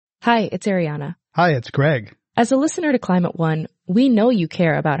Hi, it's Ariana. Hi, it's Greg. As a listener to Climate One, we know you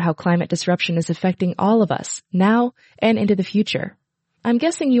care about how climate disruption is affecting all of us, now and into the future. I'm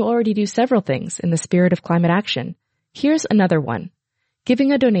guessing you already do several things in the spirit of climate action. Here's another one.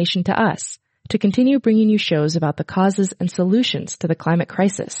 Giving a donation to us to continue bringing you shows about the causes and solutions to the climate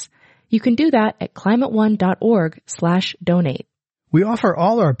crisis. You can do that at climateone.org/donate. We offer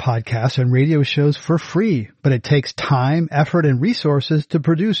all our podcasts and radio shows for free, but it takes time, effort, and resources to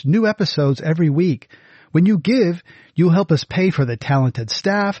produce new episodes every week. When you give, you'll help us pay for the talented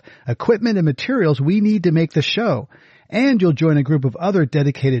staff, equipment, and materials we need to make the show. And you'll join a group of other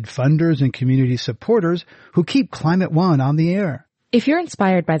dedicated funders and community supporters who keep Climate One on the air. If you're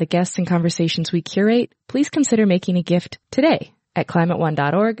inspired by the guests and conversations we curate, please consider making a gift today at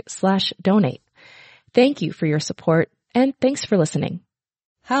climateone.org/donate. Thank you for your support, and thanks for listening.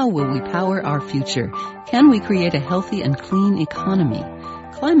 How will we power our future? Can we create a healthy and clean economy?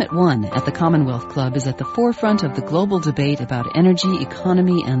 Climate One at the Commonwealth Club is at the forefront of the global debate about energy,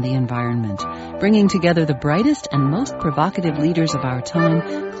 economy, and the environment. Bringing together the brightest and most provocative leaders of our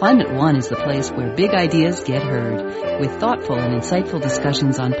time, Climate One is the place where big ideas get heard. With thoughtful and insightful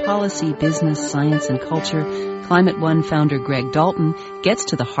discussions on policy, business, science, and culture, Climate One founder Greg Dalton gets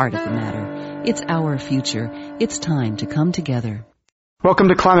to the heart of the matter. It's our future. It's time to come together. Welcome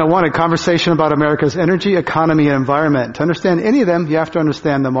to Climate One, a conversation about America's energy, economy, and environment. To understand any of them, you have to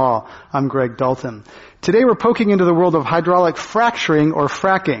understand them all. I'm Greg Dalton. Today we're poking into the world of hydraulic fracturing or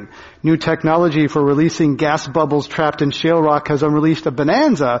fracking. New technology for releasing gas bubbles trapped in shale rock has unleashed a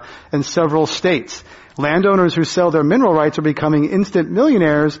bonanza in several states. Landowners who sell their mineral rights are becoming instant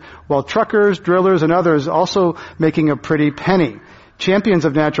millionaires, while truckers, drillers, and others also making a pretty penny. Champions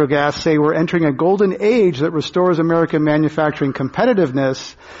of natural gas say we're entering a golden age that restores American manufacturing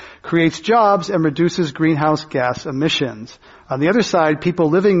competitiveness, creates jobs, and reduces greenhouse gas emissions. On the other side, people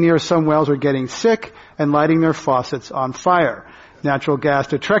living near some wells are getting sick and lighting their faucets on fire. Natural gas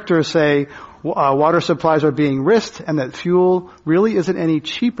detractors say water supplies are being risked and that fuel really isn't any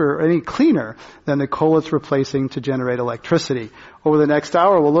cheaper or any cleaner than the coal it's replacing to generate electricity. Over the next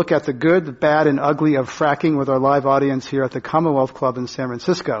hour, we'll look at the good, the bad, and ugly of fracking with our live audience here at the Commonwealth Club in San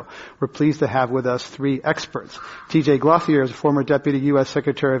Francisco. We're pleased to have with us three experts. T.J. Glouthier is a former Deputy U.S.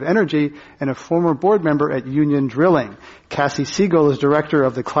 Secretary of Energy and a former board member at Union Drilling. Cassie Siegel is Director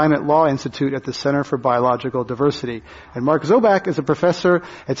of the Climate Law Institute at the Center for Biological Diversity. And Mark Zoback is a professor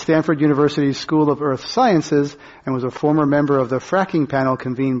at Stanford University's School of Earth Sciences and was a former member of the fracking panel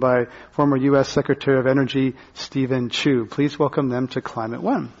convened by former U.S. Secretary of Energy Stephen Chu. Please welcome them to Climate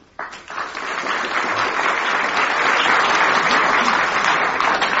One.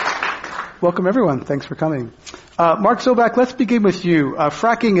 Welcome, everyone. Thanks for coming. Mark Zoback, let's begin with you.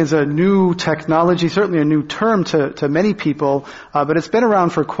 Fracking is a new technology, certainly a new term to many people, but it's been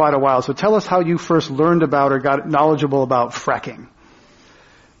around for quite a while. So tell us how you first learned about or got knowledgeable about fracking.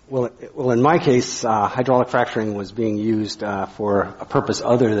 Well, in my case, hydraulic fracturing was being used for a purpose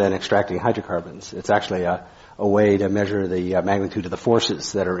other than extracting hydrocarbons. It's actually a way to measure the magnitude of the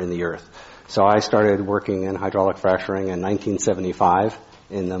forces that are in the earth. So I started working in hydraulic fracturing in 1975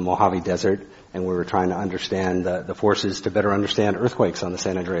 in the Mojave Desert, and we were trying to understand the forces to better understand earthquakes on the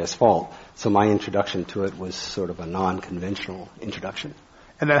San Andreas Fault. So my introduction to it was sort of a non-conventional introduction.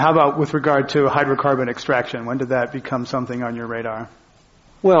 And then how about with regard to hydrocarbon extraction? When did that become something on your radar?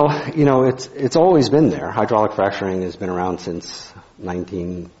 Well, it's always been there. Hydraulic fracturing has been around since the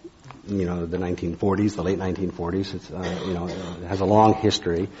 1940s, the late 1940s. It's, it has a long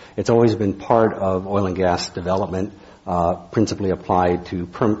history. It's always been part of oil and gas development, principally applied to,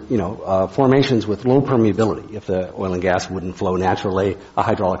 formations with low permeability. If the oil and gas wouldn't flow naturally, a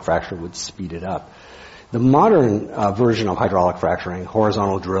hydraulic fracture would speed it up. The modern version of hydraulic fracturing,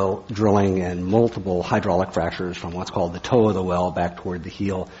 horizontal drilling and multiple hydraulic fractures from what's called the toe of the well back toward the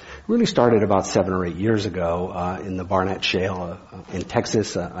heel, really started about 7 or 8 years ago in the Barnett Shale in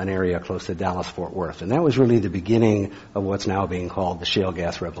Texas, an area close to Dallas-Fort Worth. And that was really the beginning of what's now being called the shale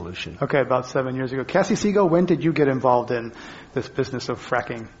gas revolution. Okay, about 7 years ago. Cassie Siegel, when did you get involved in this business of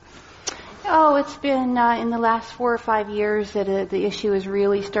fracking? Oh, it's been in the last 4 or 5 years that the issue has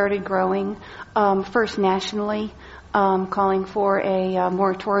really started growing. First nationally, calling for a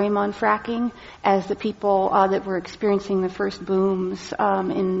moratorium on fracking as the people that were experiencing the first booms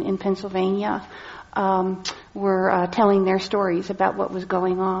in Pennsylvania were telling their stories about what was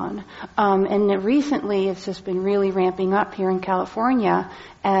going on. And recently it's just been really ramping up here in California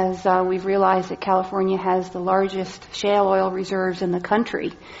as we've realized that California has the largest shale oil reserves in the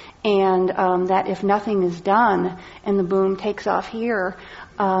country. And that if nothing is done and the boom takes off here,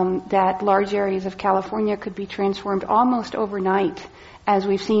 that large areas of California could be transformed almost overnight, as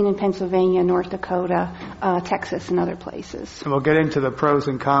we've seen in Pennsylvania, North Dakota, Texas, and other places. And we'll get into the pros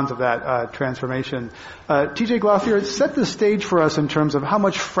and cons of that transformation. TJ Glossier, set the stage for us in terms of how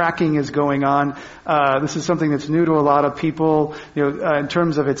much fracking is going on. This is something that's new to a lot of people. In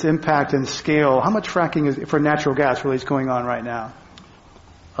terms of its impact and scale, how much fracking is for natural gas really is going on right now?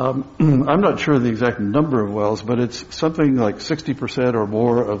 I'm not sure the exact number of wells, but it's something like 60% or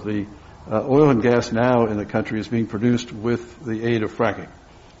more of the oil and gas now in the country is being produced with the aid of fracking.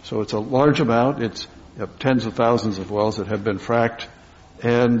 So it's a large amount. It's tens of thousands of wells that have been fracked,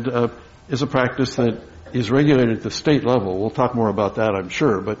 and is a practice that is regulated at the state level. We'll talk more about that, I'm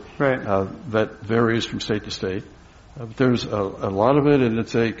sure, but that varies from state to state. But there's a lot of it, and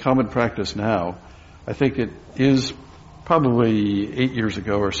it's a common practice now. I think it is probably 8 years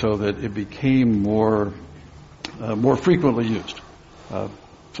ago or so that it became more frequently used.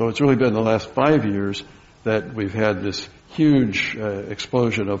 So it's really been the last 5 years that we've had this huge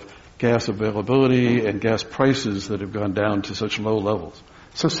explosion of gas availability and gas prices that have gone down to such low levels.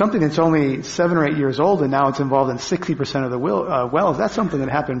 So something that's only 7 or 8 years old and now it's involved in 60% of the wells, that's something that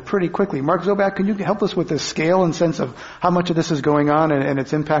happened pretty quickly. Mark Zoback, can you help us with the scale and sense of how much of this is going on and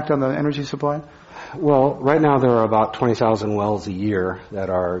its impact on the energy supply? Well, right now there are about 20,000 wells a year that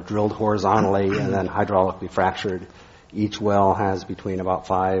are drilled horizontally and then hydraulically fractured. Each well has between about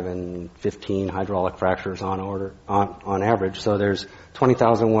 5 and 15 hydraulic fractures on average. So there's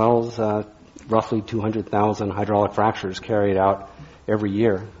 20,000 wells, roughly 200,000 hydraulic fractures carried out every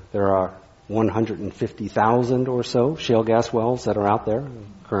year. There are 150,000 or so shale gas wells that are out there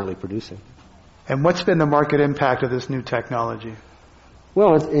currently producing. And what's been the market impact of this new technology?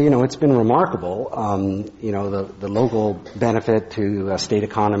 Well, it's been remarkable. The local benefit to state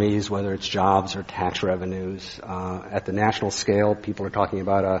economies, whether it's jobs or tax revenues. At the national scale, people are talking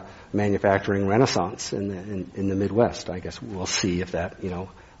about a manufacturing renaissance in the Midwest. I guess we'll see if that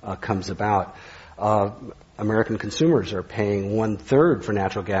comes about. American consumers are paying 1/3 for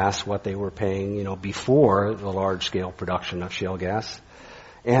natural gas what they were paying before the large scale production of shale gas.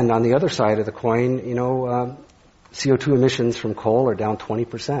 And on the other side of the coin, CO2 emissions from coal are down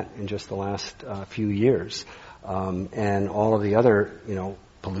 20% in just the last few years. And all of the other,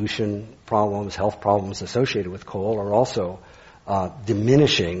 pollution problems, health problems associated with coal are also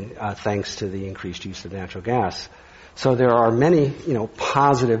diminishing thanks to the increased use of natural gas. So there are many,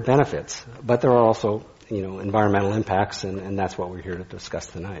 positive benefits, but there are also, environmental impacts, and that's what we're here to discuss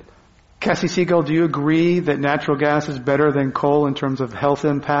tonight. Cassie Siegel, do you agree that natural gas is better than coal in terms of health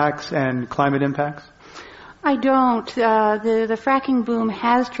impacts and climate impacts? I don't. The fracking boom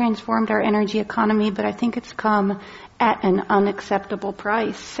has transformed our energy economy, but I think it's come at an unacceptable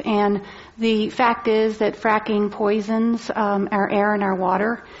price. And the fact is that fracking poisons our air and our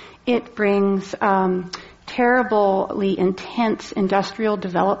water. It brings terribly intense industrial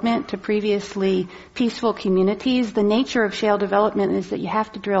development to previously peaceful communities. The nature of shale development is that you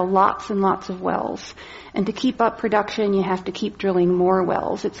have to drill lots and lots of wells. And to keep up production, you have to keep drilling more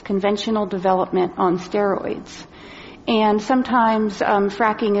wells. It's conventional development on steroids. And sometimes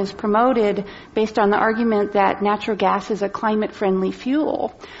fracking is promoted based on the argument that natural gas is a climate-friendly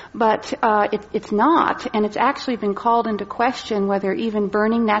fuel. But it's not, and it's actually been called into question whether even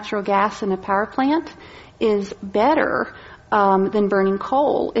burning natural gas in a power plant is better than burning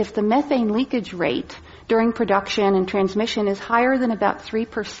coal if the methane leakage rate during production and transmission is higher than about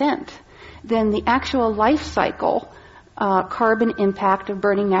 3%. Then the actual life cycle carbon impact of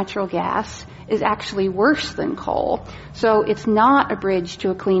burning natural gas is actually worse than coal. So it's not a bridge to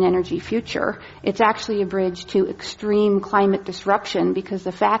a clean energy future. It's actually a bridge to extreme climate disruption, because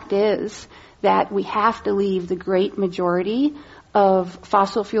the fact is that we have to leave the great majority of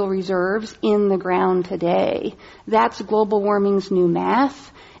fossil fuel reserves in the ground today. That's global warming's new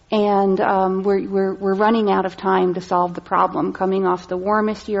math. And we're running out of time to solve the problem. Coming off the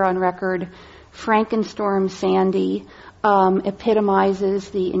warmest year on record, Frankenstorm Sandy epitomizes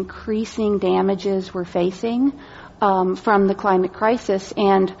the increasing damages we're facing from the climate crisis.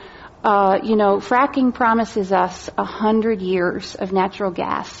 And fracking promises us 100 years of natural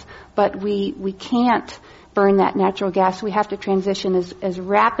gas, but we can't burn that natural gas. We have to transition as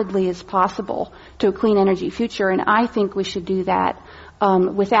rapidly as possible to a clean energy future. And I think we should do that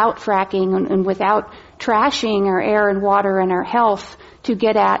without fracking and without trashing our air and water and our health to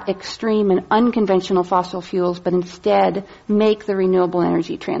get at extreme and unconventional fossil fuels, but instead make the renewable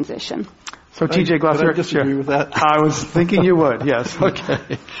energy transition. So TJ Glossier, I disagree with that. I was thinking you would, yes.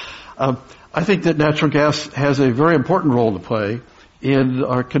 Okay. I think that natural gas has a very important role to play in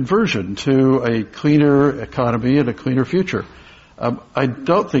our conversion to a cleaner economy and a cleaner future. I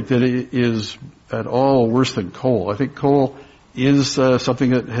don't think that it is at all worse than coal. I think coal is something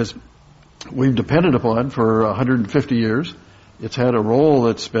that we've depended upon for 150 years. It's had a role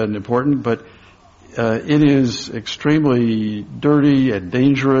that's been important, but it is extremely dirty and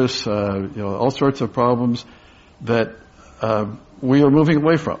dangerous, all sorts of problems that we are moving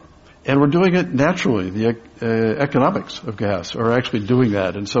away from. And we're doing it naturally. The economics of gas are actually doing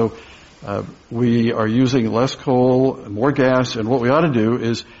that. And so we are using less coal, more gas, and what we ought to do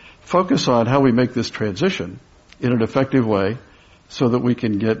is focus on how we make this transition in an effective way so that we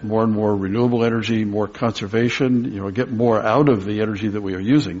can get more and more renewable energy, more conservation, get more out of the energy that we are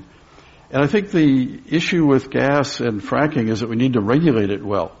using. And I think the issue with gas and fracking is that we need to regulate it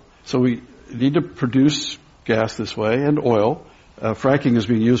well. So we need to produce gas this way and oil. Fracking is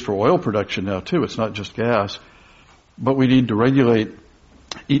being used for oil production now too. It's not just gas. But we need to regulate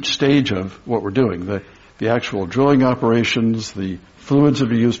each stage of what we're doing. The actual drilling operations, the fluids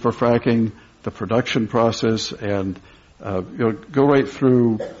that are used for fracking, the production process, and go right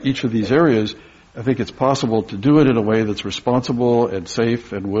through each of these areas. I think it's possible to do it in a way that's responsible and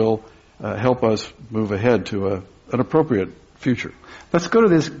safe and will help us move ahead to an appropriate future. Let's go to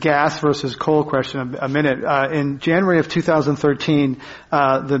this gas versus coal question a minute. In January of 2013,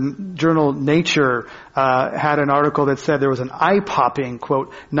 the journal Nature had an article that said there was an eye-popping,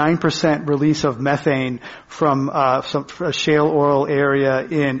 quote, 9% release of methane from a shale oil area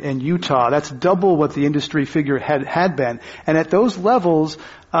in Utah. That's double what the industry figure had been. And at those levels,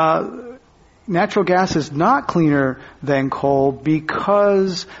 natural gas is not cleaner than coal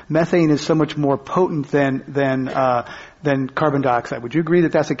because methane is so much more potent than carbon dioxide. Would you agree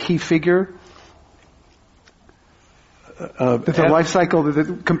that that's a key figure? That the life cycle,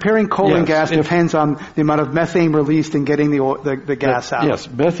 comparing coal and gas depends on the amount of methane released in getting the gas out. Yes,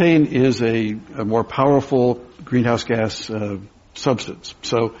 methane is a more powerful greenhouse gas substance.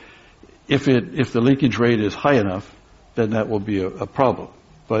 So if the leakage rate is high enough, then that will be a problem.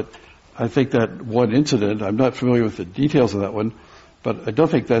 But I think that one incident, I'm not familiar with the details of that one, but I don't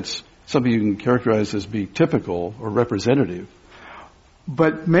think that's something you can characterize as being typical or representative.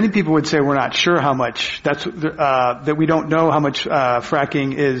 But many people would say we're not sure how much. That we don't know how much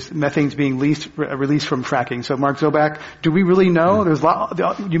methane's being released from fracking. So, Mark Zoback, do we really know?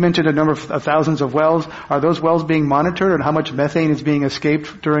 You mentioned a number of thousands of wells. Are those wells being monitored, and how much methane is being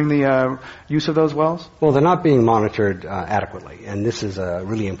escaped during the use of those wells? Well, they're not being monitored adequately, and this is a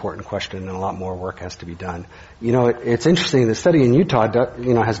really important question, and a lot more work has to be done. It's interesting. The study in Utah,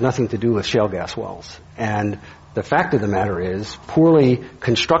 has nothing to do with shale gas wells, and the fact of the matter is, poorly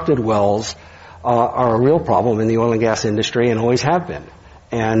constructed wells are a real problem in the oil and gas industry and always have been.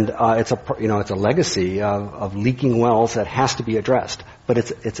 And it's a legacy of leaking wells that has to be addressed. But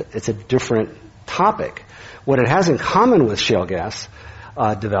it's a different topic. What it has in common with shale gas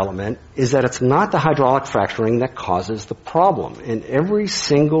development is that it's not the hydraulic fracturing that causes the problem. In every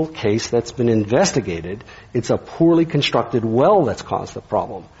single case that's been investigated, it's a poorly constructed well that's caused the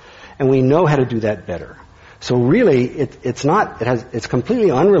problem. And we know how to do that better. So really, it's completely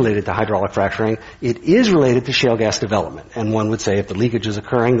unrelated to hydraulic fracturing. It is related to shale gas development. And one would say if the leakage is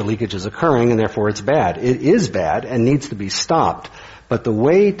occurring, and therefore it's bad. It is bad and needs to be stopped. But the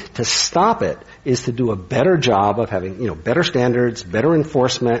way to stop it is to do a better job of having, better standards, better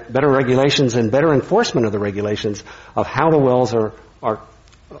enforcement, better regulations, and better enforcement of the regulations of how the wells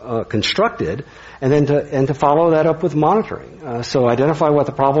are constructed, and then to follow that up with monitoring. So identify what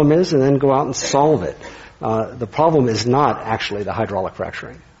the problem is and then go out and solve it. The problem is not actually the hydraulic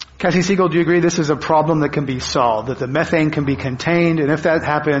fracturing. Cassie Siegel, do you agree this is a problem that can be solved, that the methane can be contained, and if that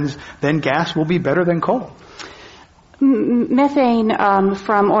happens, then gas will be better than coal? Methane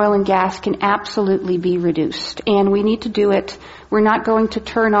from oil and gas can absolutely be reduced, and we need to do it. We're not going to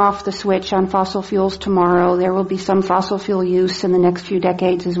turn off the switch on fossil fuels tomorrow. There will be some fossil fuel use in the next few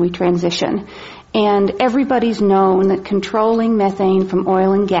decades as we transition. And everybody's known that controlling methane from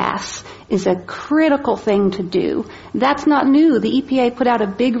oil and gas is a critical thing to do. That's not new. The EPA put out a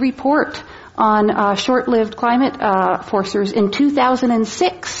big report on short-lived climate forcers in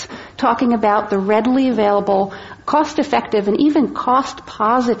 2006 talking about the readily available, cost-effective, and even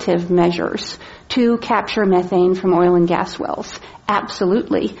cost-positive measures to capture methane from oil and gas wells.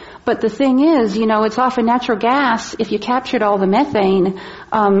 Absolutely. But the thing is, it's often natural gas, if you captured all the methane,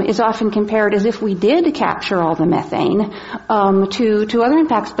 is often compared as if we did capture all the methane to other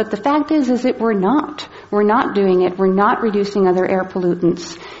impacts. But the fact is that we're not. We're not doing it. We're not reducing other air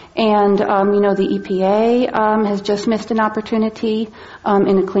pollutants. And, the EPA has just missed an opportunity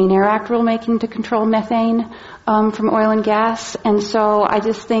in the Clean Air Act rulemaking to control methane from oil and gas. And so I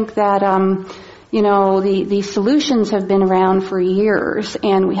just think that, the solutions have been around for years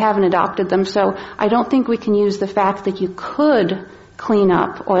and we haven't adopted them. So I don't think we can use the fact that you could clean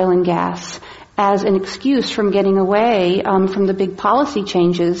up oil and gas as an excuse from getting away from the big policy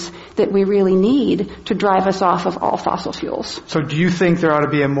changes that we really need to drive us off of all fossil fuels. So do you think there ought to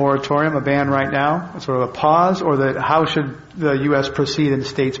be a moratorium, a ban right now, sort of a pause, or how should the U.S. proceed and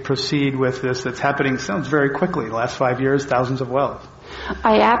states proceed with this that's happening, sounds very quickly, the last 5 years, thousands of wells?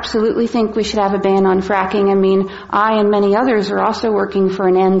 I absolutely think we should have a ban on fracking. I mean, I and many others are also working for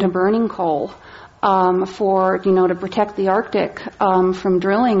an end to burning coal. To protect the Arctic from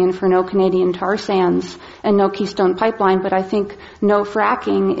drilling and for no Canadian tar sands and no Keystone Pipeline. But I think no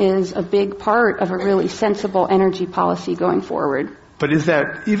fracking is a big part of a really sensible energy policy going forward. But is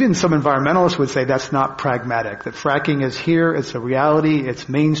that, even some environmentalists would say that's not pragmatic, that fracking is here, it's a reality, it's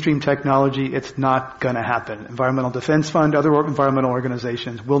mainstream technology, it's not going to happen. Environmental Defense Fund, other environmental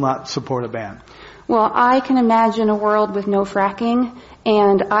organizations will not support a ban. Well, I can imagine a world with no fracking,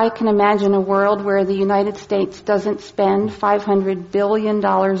 and I can imagine a world where the United States doesn't spend $500 billion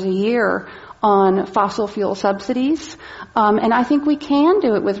a year on fossil fuel subsidies. And I think we can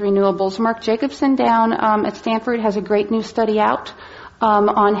do it with renewables. Mark Jacobson down at Stanford has a great new study out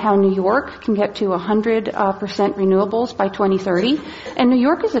on how New York can get to 100% renewables by 2030. And New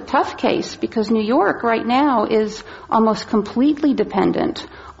York is a tough case because New York right now is almost completely dependent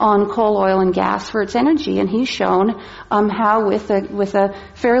on coal, oil, and gas for its energy, and he's shown how with a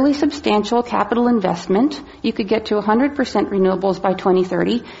fairly substantial capital investment, you could get to 100% renewables by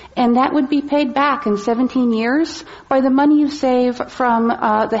 2030, and that would be paid back in 17 years by the money you save from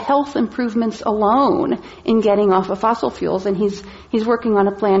the health improvements alone in getting off of fossil fuels. And he's working on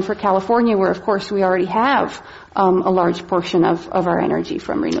a plan for California, where of course we already have a large portion of our energy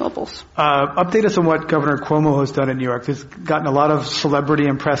from renewables. Update us on what Governor Cuomo has done in New York. He's gotten a lot of celebrity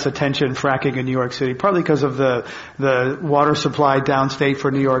and press attention, fracking in New York City, partly because of the water supply downstate for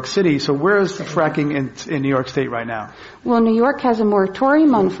New York City. So where is the fracking in New York State right now? Well, New York has a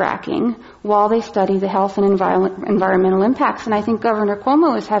moratorium on fracking while they study the health and environmental impacts. And I think Governor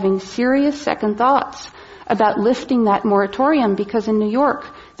Cuomo is having serious second thoughts about lifting that moratorium, because in New York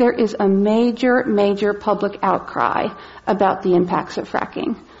there is a major public outcry about the impacts of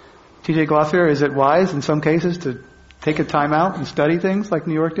fracking. TJ Glossier, is it wise in some cases to take a time out and study things like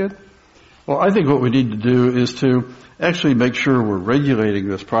New York did? Well, I think what we need to do is to actually make sure we're regulating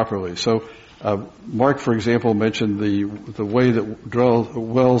this properly. So Mark, for example, mentioned the way that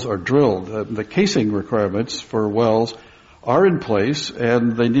wells are drilled. The casing requirements for wells are in place,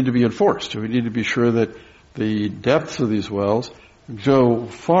 and they need to be enforced. We need to be sure that the depths of these wells go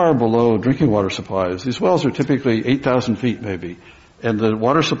far below drinking water supplies. These wells are typically 8,000 feet maybe, and the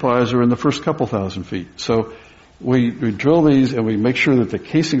water supplies are in the first couple thousand feet. So we drill these and we make sure that the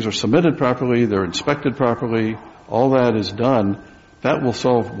casings are cemented properly, they're inspected properly, all that is done. That will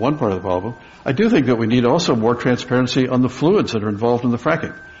solve one part of the problem. I do think that we need also more transparency on the fluids that are involved in the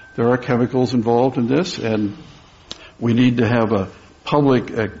fracking. There are chemicals involved in this, and we need to have a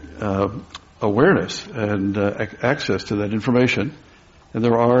public awareness and access to that information. And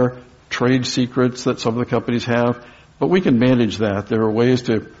there are trade secrets that some of the companies have, but we can manage that. There are ways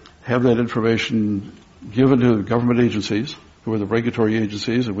to have that information given to government agencies, who are the regulatory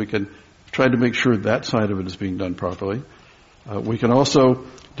agencies, and we can try to make sure that side of it is being done properly. We can also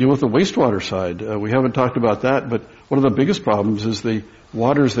deal with the wastewater side. We haven't talked about that, but one of the biggest problems is the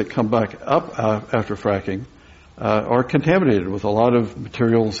waters that come back up after fracking are contaminated with a lot of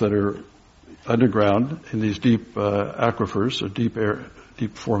materials that are underground in these deep aquifers or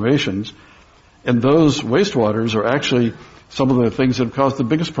deep formations. And those wastewaters are actually some of the things that have caused the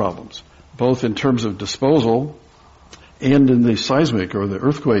biggest problems, both in terms of disposal and in the seismic or the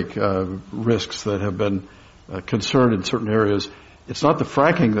earthquake risks that have been concerned in certain areas. It's not the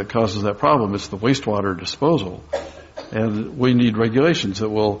fracking that causes that problem, it's the wastewater disposal. And we need regulations that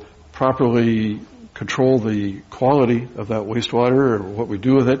will properly control the quality of that wastewater or what we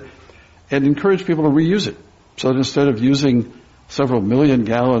do with it, and encourage people to reuse it. So that instead of using several million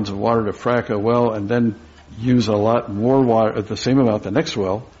gallons of water to frack a well and then use a lot more water at the same amount the next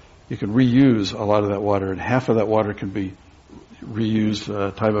well, you can reuse a lot of that water, and half of that water can be reused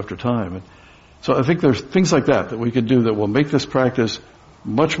time after time. And so I think there's things like that we could do that will make this practice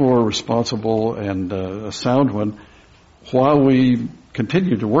much more responsible and a sound one, while we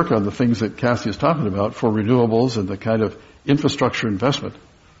continue to work on the things that Kathy is talking about for renewables and the kind of infrastructure investment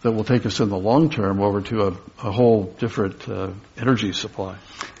that will take us in the long term over to a whole different energy supply.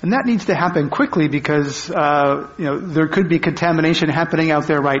 And that needs to happen quickly because there could be contamination happening out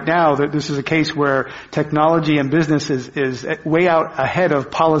there right now. That this is a case where technology and business is way out ahead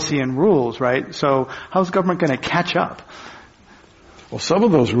of policy and rules, right? So how's government going to catch up? Well, some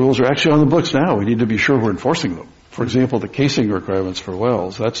of those rules are actually on the books now. We need to be sure we're enforcing them. For example, the casing requirements for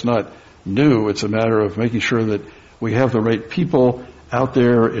wells. That's not new. It's a matter of making sure that we have the right people out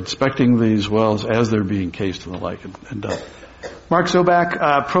there inspecting these wells as they're being cased and the like and done. Mark Zoback,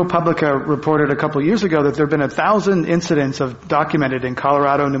 ProPublica reported a couple of years ago that there have been 1,000 incidents documented in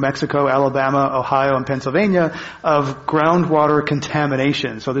Colorado, New Mexico, Alabama, Ohio, and Pennsylvania of groundwater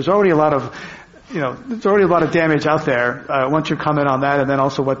contamination. So there's already a lot of damage out there. I want your comment on that, and then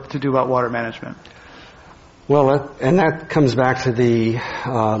also what to do about water management. Well, and that comes back to the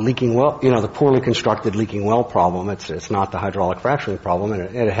leaking well, the poorly constructed leaking well problem. It's not the hydraulic fracturing problem,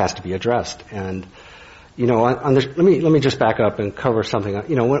 and it has to be addressed. And let me just back up and cover something.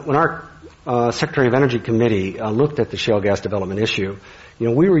 When our Secretary of Energy Committee looked at the shale gas development issue,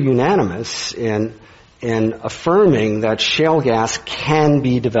 we were unanimous in affirming that shale gas can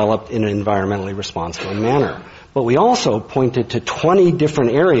be developed in an environmentally responsible manner. But we also pointed to 20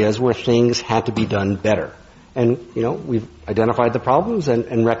 different areas where things had to be done better. And, we've identified the problems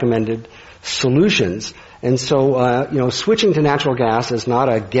and recommended solutions. And so, switching to natural gas is not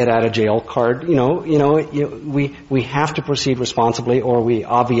a get-out-of-jail card. We have to proceed responsibly or we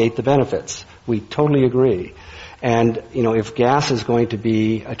obviate the benefits. We totally agree. And, if gas is going to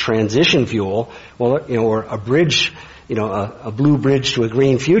be a transition fuel, or a bridge, a blue bridge to a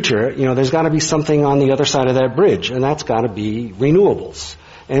green future, there's got to be something on the other side of that bridge, and that's got to be renewables.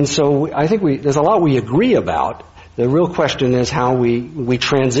 And so I think there's a lot we agree about. The real question is how we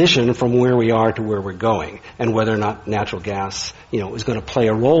transition from where we are to where we're going, and whether or not natural gas, is going to play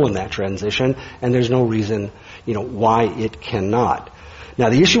a role in that transition, and there's no reason, why it cannot. Now,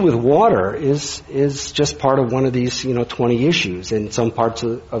 the issue with water is just part of one of these, 20 issues. In some parts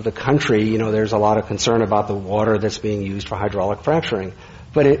of the country, there's a lot of concern about the water that's being used for hydraulic fracturing.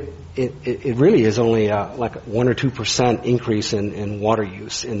 But it really is only like 1 or 2% increase in water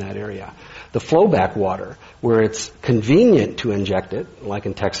use in that area. The flowback water, where it's convenient to inject it, like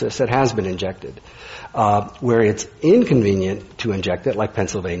in Texas, it has been injected. Where it's inconvenient to inject it, like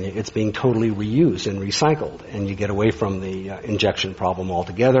Pennsylvania, it's being totally reused and recycled, and you get away from the injection problem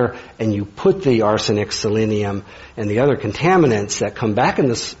altogether, and you put the arsenic, selenium, and the other contaminants that come back in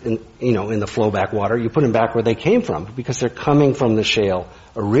the flowback water, you put them back where they came from, because they're coming from the shale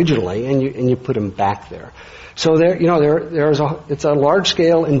originally, and you put them back there. So it's a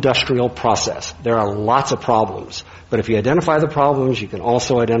large-scale industrial process. There are lots of problems. But if you identify the problems, you can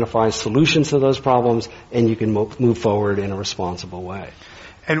also identify solutions to those problems, and you can move forward in a responsible way.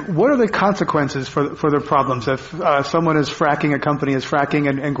 And what are the consequences for the problems? If someone is fracking, a company is fracking,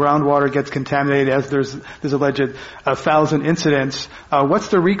 and groundwater gets contaminated, as there's alleged 1,000 incidents, what's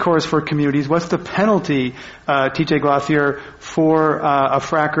the recourse for communities? What's the penalty, T.J. Glossier, for a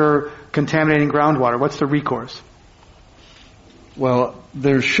fracker contaminating groundwater? What's the recourse? Well,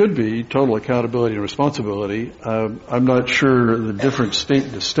 there should be total accountability and responsibility. I'm not sure the difference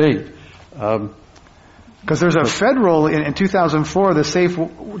state to state. Because there's a federal, in 2004, the Safe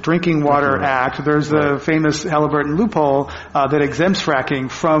Drinking Water Act, there's the famous Halliburton loophole that exempts fracking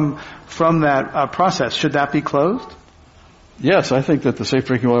from that process. Should that be closed? Yes, I think that the Safe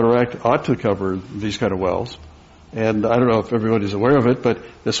Drinking Water Act ought to cover these kind of wells. And I don't know if everybody's aware of it, but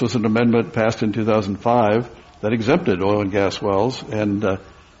this was an amendment passed in 2005 that exempted oil and gas wells, and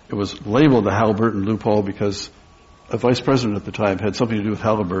it was labeled the Halliburton loophole because a vice president at the time had something to do with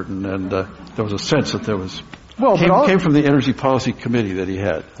Halliburton, and there was a sense that there was came from the Energy Policy Committee that he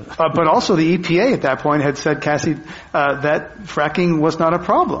had. But also the EPA at that point had said, Cassie, that fracking was not a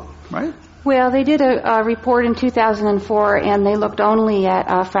problem, right? Well, they did a report in 2004, and they looked only at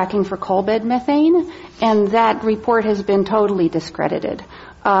fracking for coal bed methane, and that report has been totally discredited.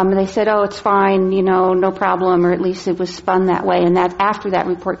 They said, it's fine, no problem, or at least it was spun that way. And that after that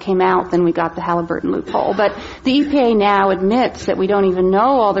report came out, then we got the Halliburton loophole. But the EPA now admits that we don't even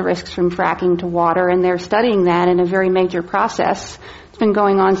know all the risks from fracking to water, and they're studying that in a very major process. It's been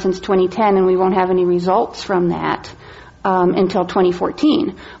going on since 2010, and we won't have any results from that until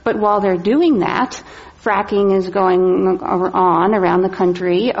 2014. But while they're doing that, fracking is going on around the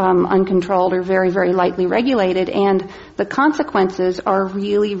country, uncontrolled or very, very lightly regulated, and the consequences are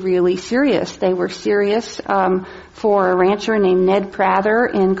really, really serious. They were serious for a rancher named Ned Prather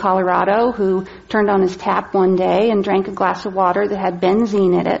in Colorado who turned on his tap one day and drank a glass of water that had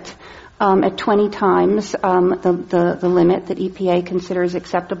benzene in it. at 20 times the limit that EPA considers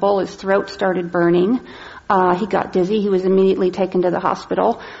acceptable. His throat started burning. He got dizzy. He was immediately taken to the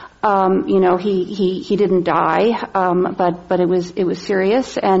hospital. He didn't die, but it was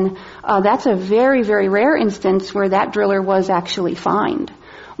serious, and that's a very, very rare instance where that driller was actually fined.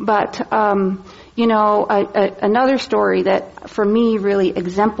 But another story that for me really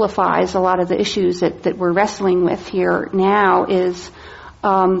exemplifies a lot of the issues that we're wrestling with here now is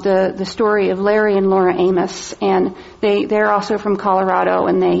the story of Larry and Laura Amos, and they're also from Colorado,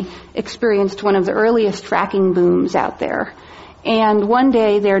 and they experienced one of the earliest fracking booms out there. And one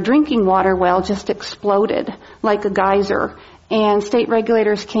day their drinking water well just exploded like a geyser. And state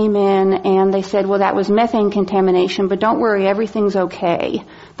regulators came in and they said, well, that was methane contamination, but don't worry, everything's okay.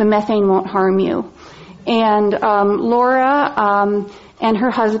 The methane won't harm you. And Laura and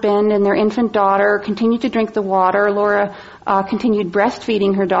her husband and their infant daughter continued to drink the water. Laura continued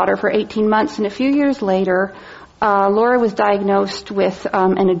breastfeeding her daughter for 18 months. And a few years later, Laura was diagnosed with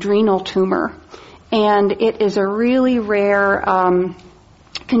an adrenal tumor. And it is a really rare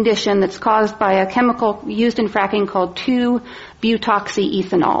condition that's caused by a chemical used in fracking called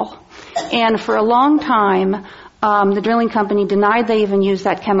 2-butoxyethanol. And for a long time, the drilling company denied they even used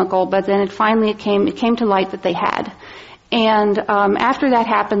that chemical, but then it came to light that they had. And after that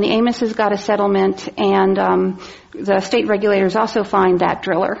happened, the Amoses got a settlement, and the state regulators also fined that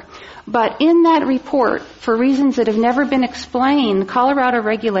driller. But in that report, for reasons that have never been explained, Colorado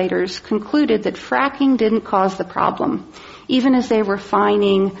regulators concluded that fracking didn't cause the problem, even as they were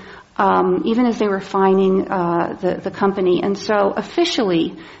fining the company. And so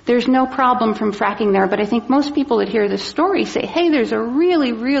officially, there's no problem from fracking there. But I think most people that hear this story say, hey, there's a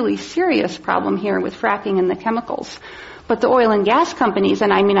really, really serious problem here with fracking and the chemicals. But the oil and gas companies,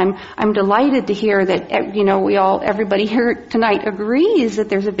 and I mean, I'm delighted to hear that, everybody here tonight agrees that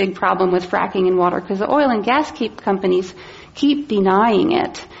there's a big problem with fracking in water, because the oil and gas companies keep denying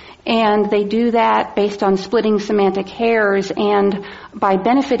it. And they do that based on splitting semantic hairs and by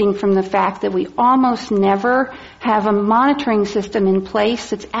benefiting from the fact that we almost never have a monitoring system in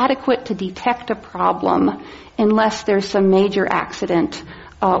place that's adequate to detect a problem unless there's some major accident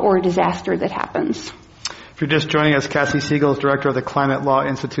or disaster that happens. If you're just joining us, Cassie Siegel is director of the Climate Law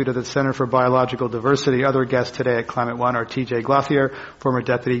Institute of the Center for Biological Diversity. Other guests today at Climate One are T.J. Glothier, former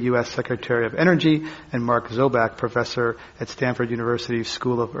Deputy U.S. Secretary of Energy, and Mark Zoback, professor at Stanford University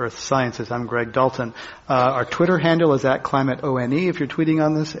School of Earth Sciences. I'm Greg Dalton. Our Twitter handle is @ClimateONE if you're tweeting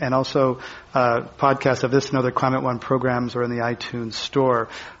on this, and also podcasts of this and other Climate One programs are in the iTunes store.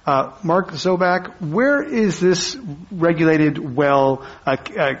 Mark Zoback, where is this regulated well?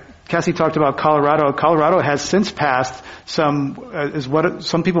 Cassie talked about Colorado. Colorado has since passed is what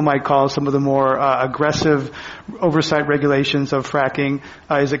some people might call some of the more aggressive oversight regulations of fracking.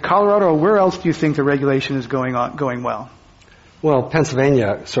 Is it Colorado, or where else do you think the regulation is going well? Well,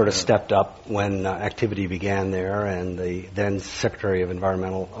 Pennsylvania sort of stepped up when activity began there, and the then Secretary of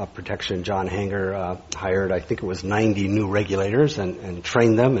Environmental Protection, John Hanger, hired, I think it was 90 new regulators and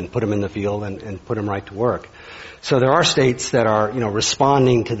trained them and put them in the field and put them right to work. So there are states that are,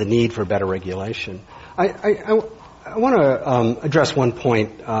 responding to the need for better regulation. I want to address one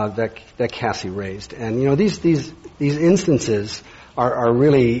point that Cassie raised, and these instances are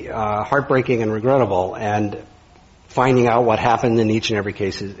really heartbreaking and regrettable, and finding out what happened in each and every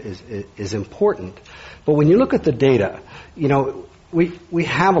case is important. But when you look at the data, we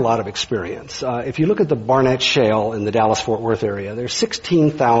have a lot of experience. If you look at the Barnett Shale in the Dallas-Fort Worth area, there's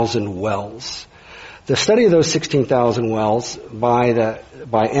 16,000 wells. The study of those 16,000 wells by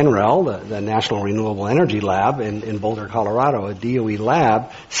NREL, the National Renewable Energy Lab in Boulder, Colorado, a DOE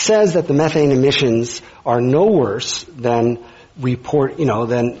lab, says that the methane emissions are no worse than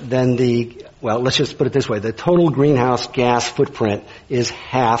let's just put it this way. The total greenhouse gas footprint is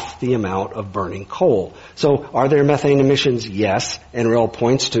half the amount of burning coal. So are there methane emissions? Yes. NREL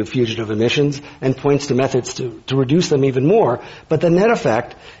points to fugitive emissions and points to methods to reduce them even more. But the net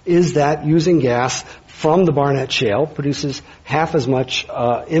effect is that using gas from the Barnett Shale produces half as much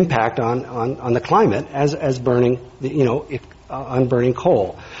impact on the climate as burning, on burning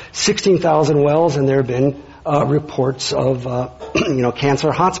coal. 16,000 wells, and there have been reports of, cancer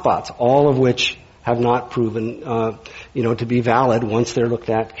hotspots, all of which have not proven, to be valid once they're looked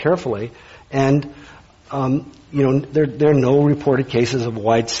at carefully. And, there are no reported cases of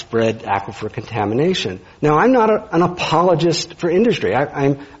widespread aquifer contamination. Now, I'm not an apologist for industry.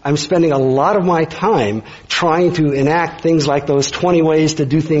 I'm spending a lot of my time trying to enact things like those 20 ways to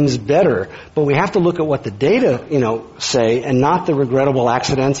do things better. But we have to look at what the data, say, and not the regrettable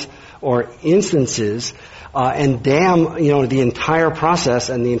accidents or instances. and damn, the entire process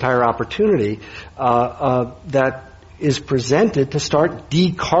and the entire opportunity that is presented to start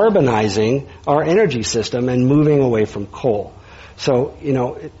decarbonizing our energy system and moving away from coal. So,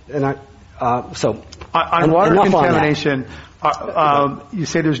 on water contamination, you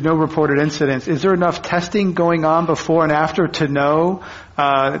say there's no reported incidents. Is there enough testing going on before and after to know?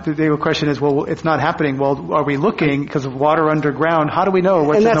 The question is, well, it's not happening. Well, are we looking because of water underground? How do we know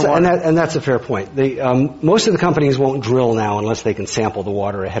what's in the water? And that's a fair point. Most of the companies won't drill now unless they can sample the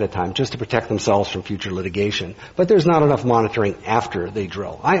water ahead of time, just to protect themselves from future litigation. But there's not enough monitoring after they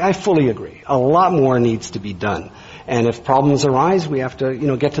drill. I fully agree. A lot more needs to be done. And if problems arise, we have to,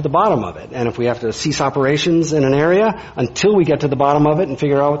 get to the bottom of it. And if we have to cease operations in an area until we get to the bottom of it and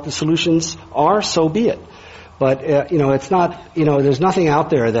figure out what the solutions are, so be it. But, it's not, there's nothing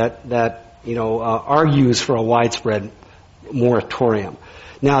out there that argues for a widespread moratorium.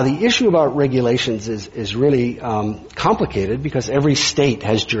 Now, the issue about regulations is really complicated because every state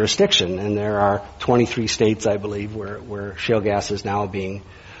has jurisdiction, and there are 23 states, I believe, where shale gas is now being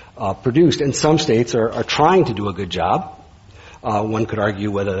produced. And some states are trying to do a good job. One could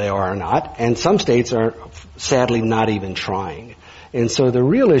argue whether they are or not. And some states are sadly not even trying. And so the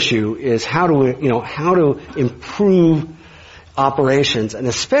real issue is how to improve operations, and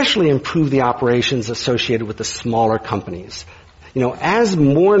especially improve the operations associated with the smaller companies. As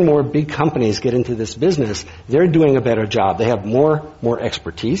more and more big companies get into this business, they're doing a better job. They have more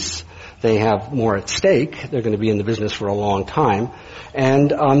expertise. They have more at stake. They're going to be in the business for a long time.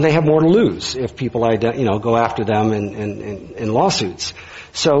 And they have more to lose if people go after them in lawsuits.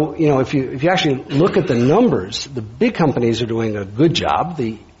 So, if you actually look at the numbers, the big companies are doing a good job.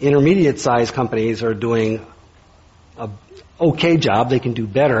 The intermediate-sized companies are doing a okay job. They can do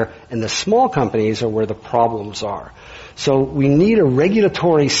better. And the small companies are where the problems are. So we need a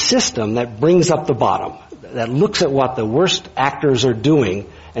regulatory system that brings up the bottom, that looks at what the worst actors are doing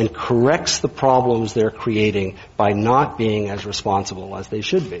and corrects the problems they're creating by not being as responsible as they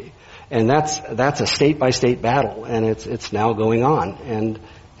should be. And that's a state-by-state battle, and it's now going on.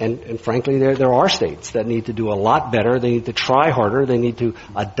 And frankly, there are states that need to do a lot better. They need to try harder. They need to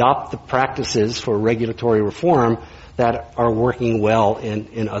adopt the practices for regulatory reform that are working well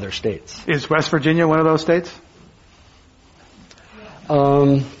in other states. Is West Virginia one of those states?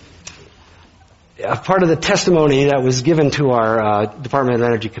 Part of the testimony that was given to our Department of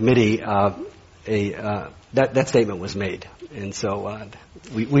Energy committee, that statement was made. And so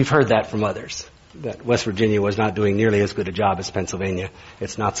we've heard that from others, that West Virginia was not doing nearly as good a job as Pennsylvania.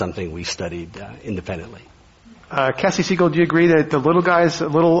 It's not something we studied independently. Cassie Siegel, do you agree that the little guys,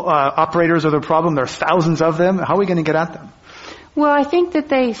 operators are the problem? There are thousands of them. How are we going to get at them? Well, I think that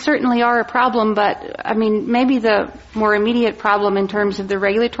they certainly are a problem, but, maybe the more immediate problem in terms of the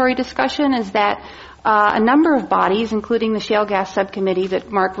regulatory discussion is that a number of bodies, including the Shale Gas Subcommittee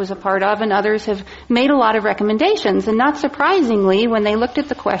that Mark was a part of and others, have made a lot of recommendations. And not surprisingly, when they looked at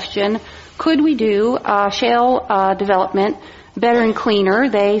the question, could we do shale development better and cleaner,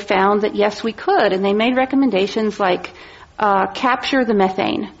 they found that yes, we could. And they made recommendations like capture the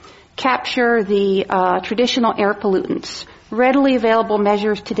methane, capture the traditional air pollutants, readily available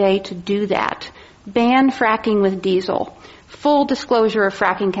measures today to do that, ban fracking with diesel, full disclosure of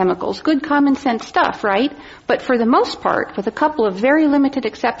fracking chemicals. Good common sense stuff, right? But for the most part, with a couple of very limited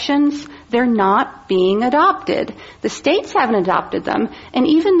exceptions, they're not being adopted. The states haven't adopted them, and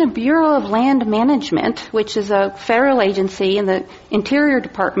even the Bureau of Land Management, which is a federal agency in the Interior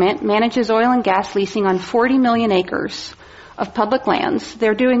Department, manages oil and gas leasing on 40 million acres of public lands.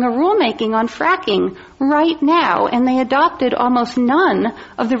 They're doing a rulemaking on fracking right now, and they adopted almost none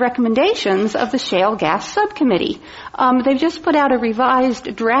of the recommendations of the Shale Gas Subcommittee. They've just put out a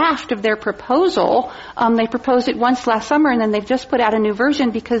revised draft of their proposal. They proposed it once last summer, and then they've just put out a new version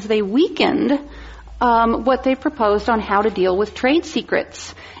because they weakened what they proposed on how to deal with trade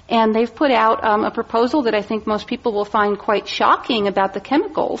secrets. And they've put out a proposal that I think most people will find quite shocking about the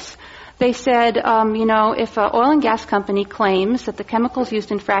chemicals. They said, if an oil and gas company claims that the chemicals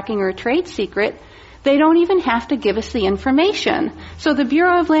used in fracking are a trade secret, they don't even have to give us the information. So the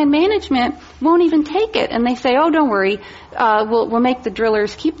Bureau of Land Management won't even take it. And they say, oh, don't worry, we'll make the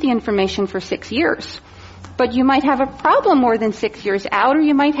drillers keep the information for 6 years. But you might have a problem more than 6 years out, or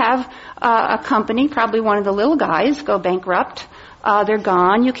you might have a company, probably one of the little guys, go bankrupt. They're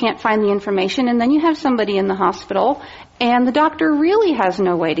gone. You can't find the information. And then you have somebody in the hospital, and the doctor really has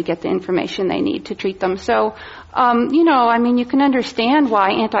no way to get the information they need to treat them. So, you can understand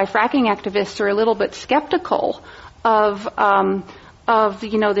why anti-fracking activists are a little bit skeptical of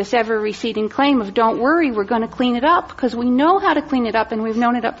this ever-receding claim of don't worry, we're going to clean it up, because we know how to clean it up, and we've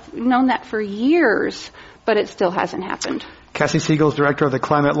known that for years. but it still hasn't happened. Cassie Siegel is director of the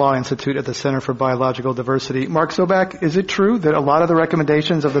Climate Law Institute at the Center for Biological Diversity. Mark Zoback, is it true that a lot of the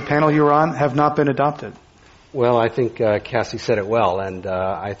recommendations of the panel you were on have not been adopted? Well, I think Cassie said it well, and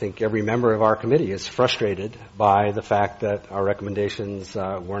I think every member of our committee is frustrated by the fact that our recommendations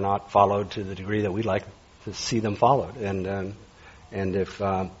were not followed to the degree that we'd like to see them followed. And if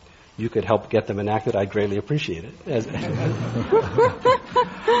you could help get them enacted, I'd greatly appreciate it.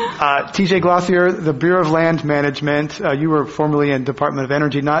 TJ Glossier, the Bureau of Land Management, you were formerly in Department of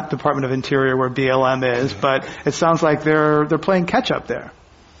Energy, not Department of Interior where BLM is, but it sounds like they're playing catch up there.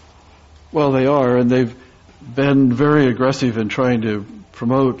 Well, they are, and they've been very aggressive in trying to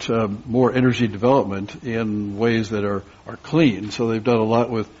promote more energy development in ways that are clean. So they've done a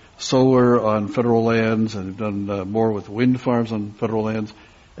lot with solar on federal lands, and they've done more with wind farms on federal lands.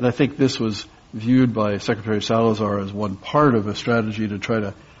 And I think this was viewed by Secretary Salazar as one part of a strategy to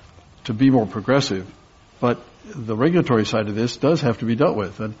try to be more progressive. But the regulatory side of this does have to be dealt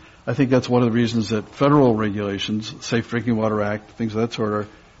with. And I think that's one of the reasons that federal regulations, Safe Drinking Water Act, things of that sort, are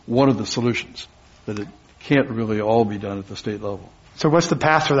one of the solutions, that it can't really all be done at the state level. So what's the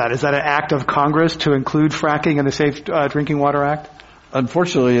path for that? Is that an act of Congress to include fracking in the Safe Drinking Water Act?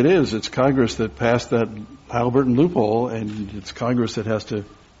 Unfortunately, it is. It's Congress that passed that Halliburton loophole, and it's Congress that has to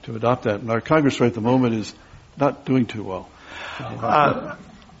adopt that. And our Congress right at the moment is not doing too well.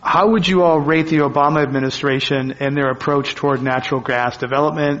 How would you all rate the Obama administration and their approach toward natural gas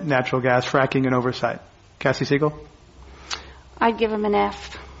development, natural gas fracking, and oversight? Cassie Siegel? I'd give them an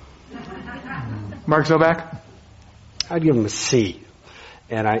F. Mark Zoback? I'd give them a C.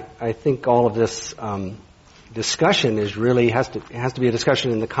 And I think all of this discussion is really has to be a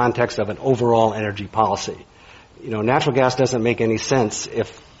discussion in the context of an overall energy policy. You know, natural gas doesn't make any sense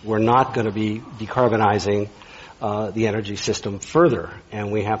if we're not going to be decarbonizing the energy system further,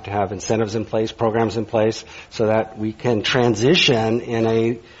 and we have to have incentives in place, programs in place, so that we can transition in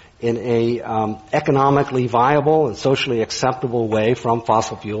a economically viable and socially acceptable way from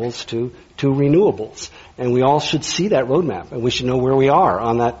fossil fuels to renewables. And we all should see that roadmap, and we should know where we are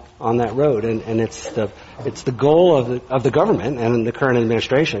on that road. And it's the goal of the government and the current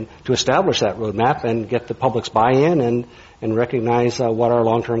administration to establish that roadmap and get the public's buy-in and recognize what our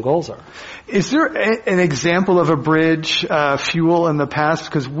long-term goals are. Is there an example of a bridge fuel in the past?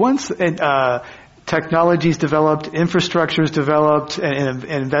 Because once technology's developed, infrastructure's developed, and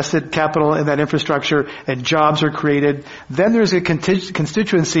invested capital in that infrastructure, and jobs are created, then there's a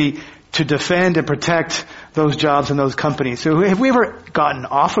constituency to defend and protect those jobs and those companies. So have we ever gotten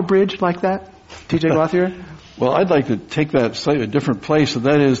off a bridge like that, TJ Glossier? Well, I'd like to take that slightly a different place, and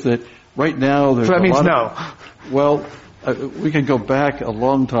that is that right now there's so that means a lot no. Well, we can go back a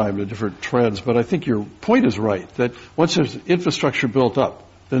long time to different trends, but I think your point is right, that once there's infrastructure built up,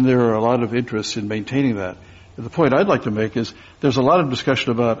 then there are a lot of interests in maintaining that. And the point I'd like to make is there's a lot of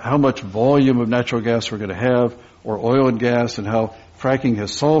discussion about how much volume of natural gas we're going to have, or oil and gas, and how fracking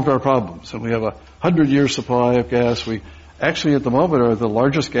has solved our problems. And we have 100-year supply of gas. We actually at the moment are the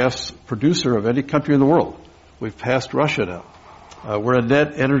largest gas producer of any country in the world. We've passed Russia now. We're a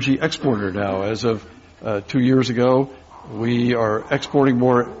net energy exporter now. As of 2 years ago, we are exporting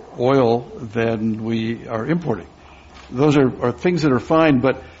more oil than we are importing. Those are things that are fine,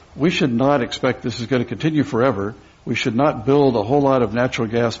 but we should not expect this is going to continue forever. We should not build a whole lot of natural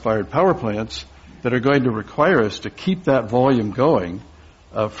gas-fired power plants that are going to require us to keep that volume going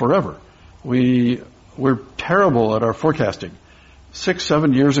forever. We're terrible at our forecasting.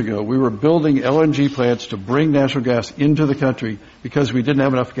 6-7 years ago, we were building LNG plants to bring natural gas into the country because we didn't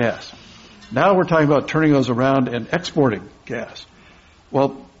have enough gas. Now we're talking about turning those around and exporting gas.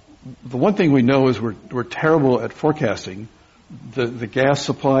 Well, the one thing we know is we're terrible at forecasting the gas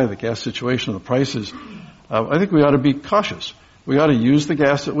supply, the gas situation, the prices. I think we ought to be cautious. We ought to use the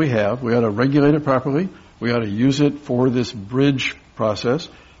gas that we have. We ought to regulate it properly. We ought to use it for this bridge process.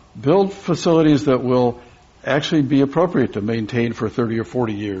 Build facilities that will actually be appropriate to maintain for 30 or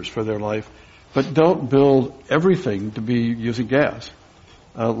 40 years for their life. But don't build everything to be using gas.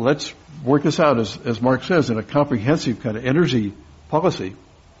 Let's work this out, as Mark says, in a comprehensive kind of energy policy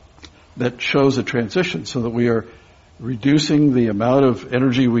that shows a transition so that we are reducing the amount of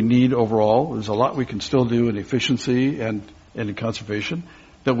energy we need overall. There's a lot we can still do in efficiency and in conservation,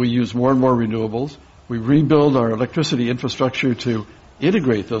 that we use more and more renewables. We rebuild our electricity infrastructure to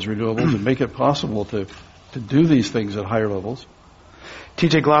integrate those renewables and make it possible to do these things at higher levels.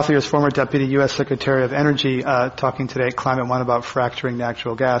 T.J. Glossier is former Deputy U.S. Secretary of Energy, talking today at Climate One about fracturing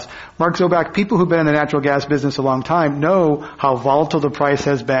natural gas. Mark Zoback, people who've been in the natural gas business a long time know how volatile the price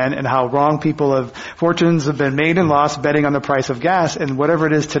has been and how wrong fortunes have been made and lost betting on the price of gas. And whatever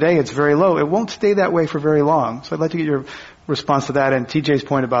it is today, it's very low. It won't stay that way for very long. So I'd like to get your response to that and T.J.'s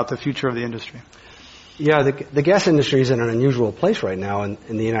point about the future of the industry. Yeah, the gas industry is in an unusual place right now in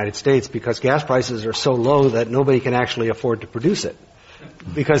the United States because gas prices are so low that nobody can actually afford to produce it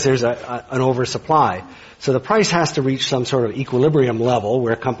because there's an oversupply. So the price has to reach some sort of equilibrium level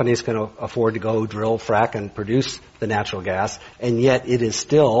where companies can afford to go drill, frack, and produce the natural gas, and yet it is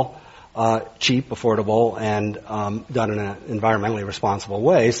still cheap, affordable, and done in an environmentally responsible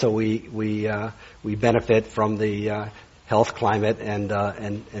way. So we benefit from the health, climate,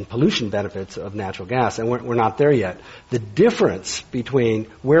 and pollution benefits of natural gas, and we're not there yet. The difference between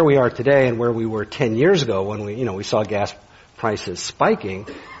where we are today and where we were 10 years ago when we saw gas prices spiking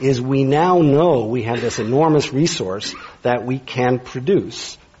is we now know we have this enormous resource that we can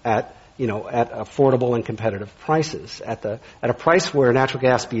produce at affordable and competitive prices. At a price where natural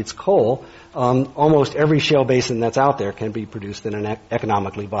gas beats coal, almost every shale basin that's out there can be produced in an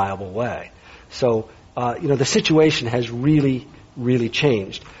economically viable way. So, the situation has really, really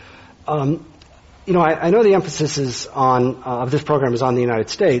changed. I know the emphasis is of this program is on the United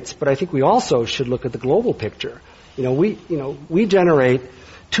States, but I think we also should look at the global picture. We generate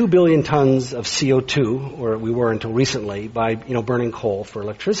 2 billion tons of CO2, or we were until recently, by, burning coal for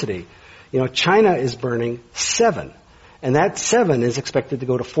electricity. China is burning 7, and that 7 is expected to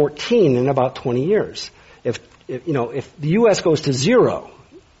go to 14 in about 20 years. If the U.S. goes to 0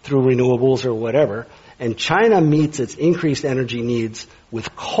 through renewables or whatever, and China meets its increased energy needs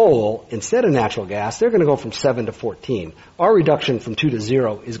with coal instead of natural gas, they're going to go from 7 to 14. Our reduction from 2 to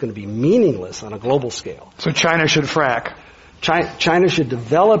 0 is going to be meaningless on a global scale. So China should frack. China should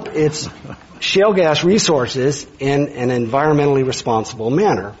develop its shale gas resources in an environmentally responsible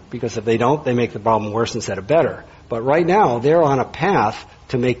manner, because if they don't, they make the problem worse instead of better. But right now, they're on a path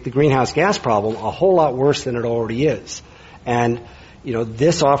to make the greenhouse gas problem a whole lot worse than it already is. And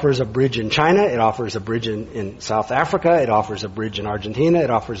this offers a bridge in China, it offers a bridge in South Africa, it offers a bridge in Argentina,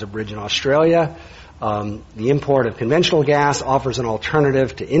 it offers a bridge in Australia. The import of conventional gas offers an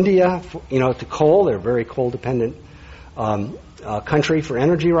alternative to India, to coal. They're a very coal-dependent country for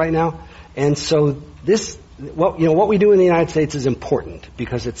energy right now. And so what we do in the United States is important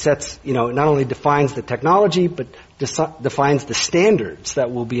because it sets, not only defines the technology, but defines the standards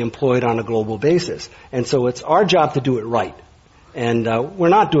that will be employed on a global basis. And so it's our job to do it right. And we're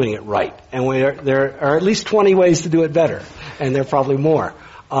not doing it right. And there are at least 20 ways to do it better, and there are probably more.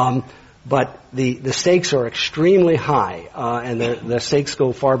 But the stakes are extremely high, and the stakes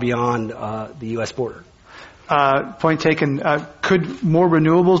go far beyond the U.S. border. Point taken. Could more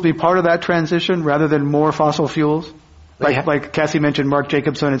renewables be part of that transition rather than more fossil fuels? Like Cassie mentioned Mark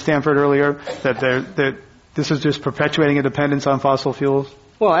Jacobson at Stanford earlier, that this is just perpetuating a dependence on fossil fuels?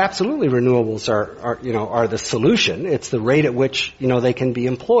 Well, absolutely, renewables are the solution. It's the rate at which they can be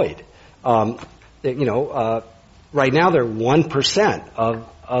employed. Right now they're 1%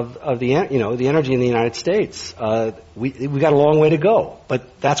 of the energy in the United States. We got a long way to go,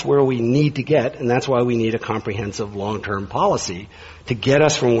 but that's where we need to get, and that's why we need a comprehensive long-term policy to get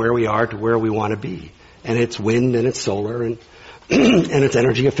us from where we are to where we want to be. And it's wind, and it's solar, and and it's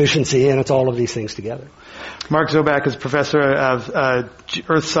energy efficiency, and it's all of these things together. Mark Zoback is professor of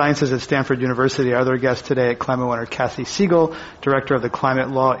Earth Sciences at Stanford University. Our other guest today at Climate One are Kathy Siegel, director of the Climate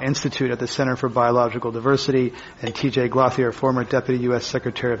Law Institute at the Center for Biological Diversity, and T.J. Glossier, former Deputy U.S.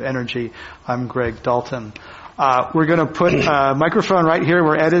 Secretary of Energy. I'm Greg Dalton. We're going to put a microphone right here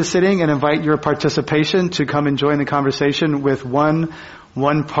where Ed is sitting and invite your participation to come and join the conversation with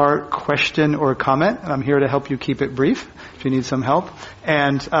one-part question or comment. I'm here to help you keep it brief if you need some help.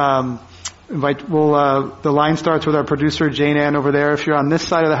 And the line starts with our producer, Jane Ann, over there. If you're on this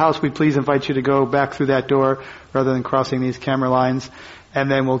side of the house, we please invite you to go back through that door rather than crossing these camera lines.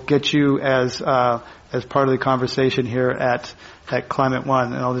 And then we'll get you as part of the conversation here at Climate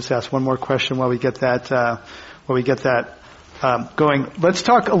One. And I'll just ask one more question while we get that going. Let's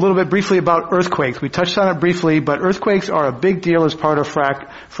talk a little bit briefly about earthquakes. We touched on it briefly, but earthquakes are a big deal as part of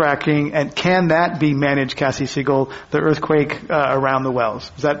fracking. And can that be managed, Cassie Siegel, the earthquake around the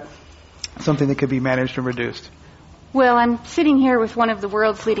wells? Is that something that could be managed and reduced? Well, I'm sitting here with one of the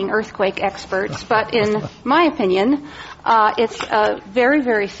world's leading earthquake experts, but in my opinion, it's a very,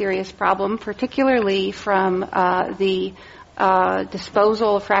 very serious problem, particularly from the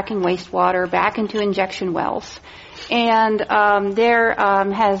disposal of fracking wastewater back into injection wells. And there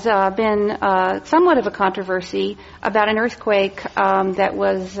has been somewhat of a controversy about an earthquake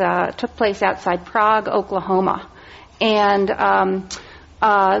that took place outside Prague, Oklahoma. And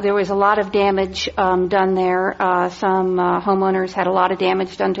there was a lot of damage done there. Some homeowners had a lot of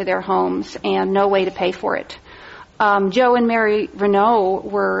damage done to their homes and no way to pay for it. Joe and Mary Renault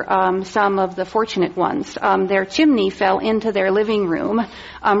were some of the fortunate ones. Their chimney fell into their living room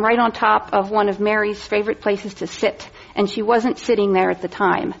right on top of one of Mary's favorite places to sit, and she wasn't sitting there at the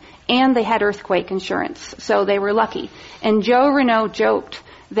time. And they had earthquake insurance, so they were lucky. And Joe Renault joked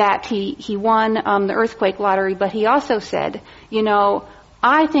that he won the earthquake lottery, but he also said,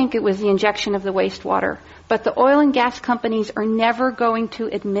 I think it was the injection of the wastewater. But the oil and gas companies are never going to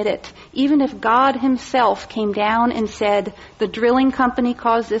admit it. Even if God himself came down and said the drilling company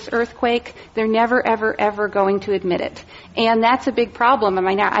caused this earthquake, they're never, ever, ever going to admit it. And that's a big problem. I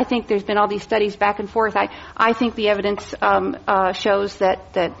mean, I think there's been all these studies back and forth. I think the evidence shows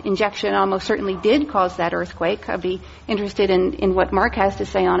that injection almost certainly did cause that earthquake. I'd be interested in what Mark has to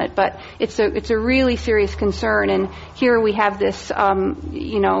say on it. But it's a really serious concern. And here we have this,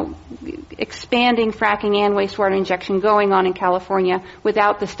 expanding fracking and wastewater injection going on in California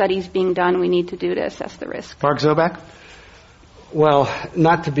without the studies being done we need to do to assess the risk. Mark Zoback? Well,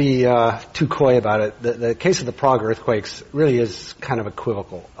 not to be too coy about it, the case of the Prague earthquakes really is kind of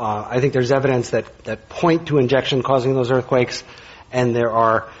equivocal. I think there's evidence that point to injection causing those earthquakes, and there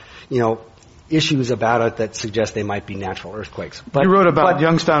are, issues about it that suggest they might be natural earthquakes. But, you wrote about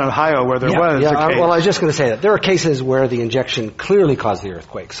Youngstown, Ohio, where there was a case. Well, I was just going to say that there are cases where the injection clearly caused the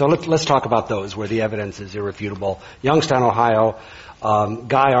earthquake. So let's talk about those where the evidence is irrefutable. Youngstown, Ohio,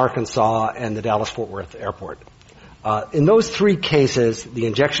 Guy, Arkansas, and the Dallas-Fort Worth Airport. In those three cases, the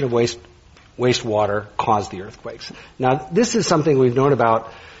injection of wastewater caused the earthquakes. Now, this is something we've known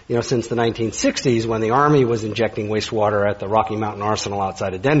about since the 1960s when the Army was injecting wastewater at the Rocky Mountain Arsenal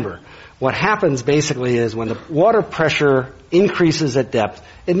outside of Denver. What happens basically is when the water pressure increases at depth,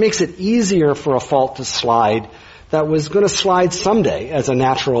 it makes it easier for a fault to slide that was going to slide someday as a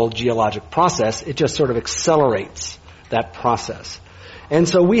natural geologic process. It just sort of accelerates that process. And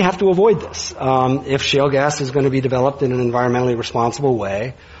so we have to avoid this. If shale gas is going to be developed in an environmentally responsible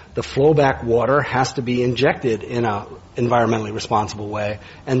way, the flowback water has to be injected in an environmentally responsible way.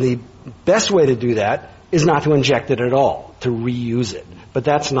 And the best way to do that is not to inject it at all, to reuse it. But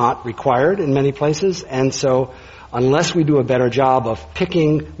that's not required in many places. And so unless we do a better job of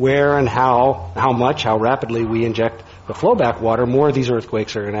picking where and how much, how rapidly we inject the flowback water, more of these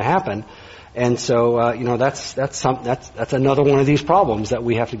earthquakes are going to happen. And so, that's another one of these problems that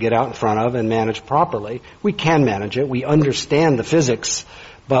we have to get out in front of and manage properly. We can manage it. We understand the physics,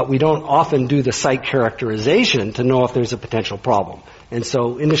 but we don't often do the site characterization to know if there's a potential problem. And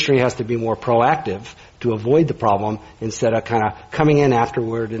so industry has to be more proactive to avoid the problem instead of kind of coming in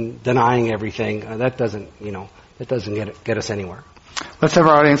afterward and denying everything. That doesn't get us anywhere. Let's have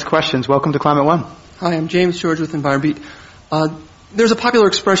our audience questions. Welcome to Climate One. Hi, I'm James George with EnviroBeat. There's a popular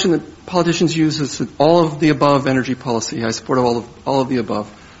expression that politicians use as all of the above energy policy. I support all of the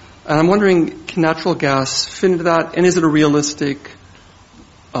above. And I'm wondering, can natural gas fit into that? And is it a realistic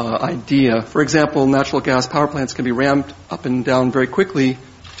idea? For example, natural gas power plants can be ramped up and down very quickly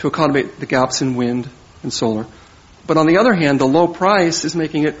to accommodate the gaps in wind and solar. But on the other hand, the low price is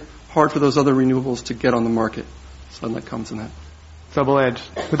making it hard for those other renewables to get on the market. So that comes in that. Double edge.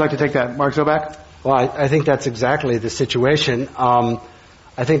 Who'd like to take that? Mark Zoback? Well, I think that's exactly the situation. I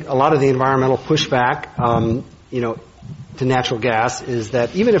think a lot of the environmental pushback, to natural gas is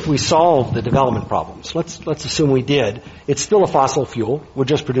that even if we solve the development problems, let's assume we did, it's still a fossil fuel. We're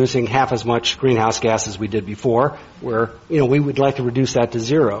just producing half as much greenhouse gas as we did before. We would like to reduce that to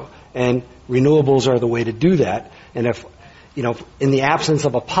zero. And renewables are the way to do that. And if, in the absence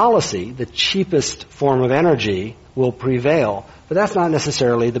of a policy, the cheapest form of energy will prevail. But that's not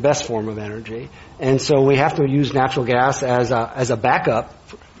necessarily the best form of energy. And so we have to use natural gas as a backup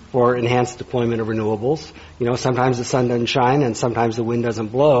for enhanced deployment of renewables. Sometimes the sun doesn't shine and sometimes the wind doesn't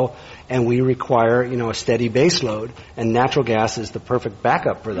blow, and we require, a steady base load, and natural gas is the perfect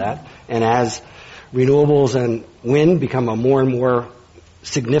backup for that. And as renewables and wind become a more and more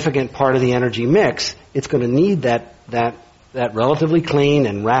significant part of the energy mix, it's going to need that relatively clean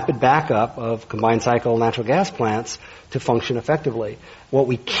and rapid backup of combined cycle natural gas plants to function effectively. What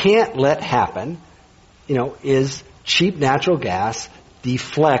we can't let happen, is cheap natural gas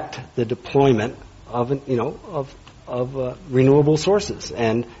deflect the deployment of renewable sources,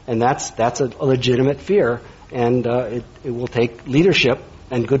 and that's a legitimate fear, and it will take leadership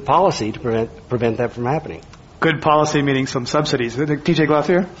and good policy to prevent that from happening. good policy meaning some subsidies. TJ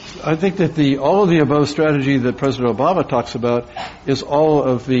Glathier? I think that all of the above strategy that President Obama talks about is all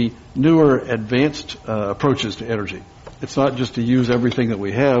of the newer advanced approaches to energy. It's not just to use everything that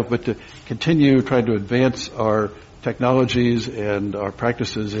we have, but to continue trying to advance our technologies and our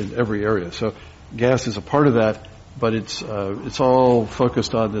practices in every area. So gas is a part of that, but it's all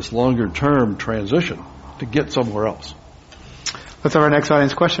focused on this longer term transition to get somewhere else. Let's have our next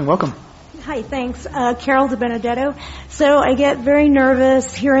audience question. Welcome. Hi, thanks. Carol DiBenedetto. So I get very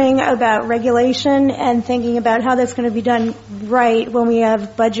nervous hearing about regulation and thinking about how that's going to be done right when we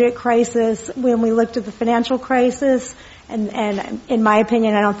have budget crisis, when we looked at the financial crisis. And in my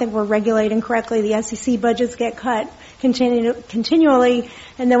opinion, I don't think we're regulating correctly. The SEC budgets get cut continually,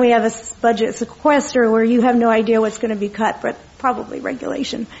 and then we have a budget sequester where you have no idea what's going to be cut, but probably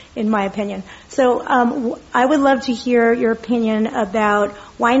regulation, in my opinion. So I would love to hear your opinion about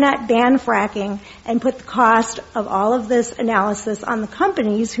why not ban fracking and put the cost of all of this analysis on the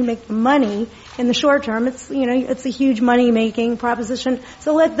companies who make the money in the short term. It's a huge money-making proposition.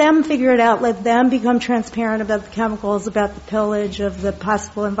 So let them figure it out. Let them become transparent about the chemicals, about the pillage, of the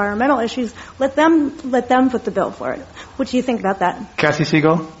possible environmental issues. Let them foot the bill for it. What do you think about that? Cassie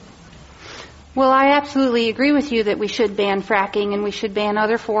Siegel? Well, I absolutely agree with you that we should ban fracking and we should ban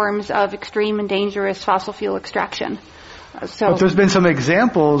other forms of extreme and dangerous fossil fuel extraction. But there's been some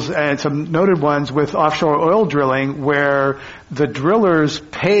examples and some noted ones with offshore oil drilling where the drillers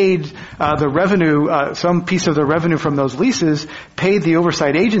paid the revenue, some piece of the revenue from those leases, paid the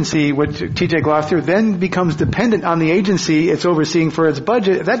oversight agency, which TJ Glathier then becomes dependent on the agency it's overseeing for its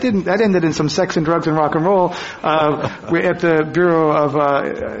budget. That ended in some sex and drugs and rock and roll at the Bureau of,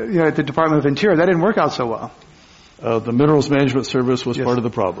 at the Department of Interior. That didn't work out so well. The Minerals Management Service was part of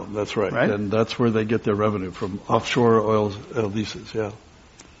the problem. That's right. And that's where they get their revenue from offshore oil leases, yeah.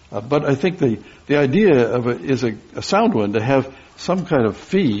 But I think the idea of it is a sound one, to have some kind of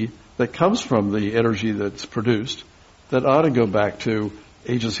fee that comes from the energy that's produced that ought to go back to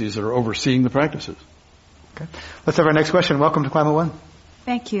agencies that are overseeing the practices. Okay. Let's have our next question. Welcome to Climate One.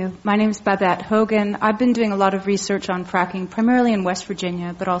 Thank you. My name is Babette Hogan. I've been doing a lot of research on fracking, primarily in West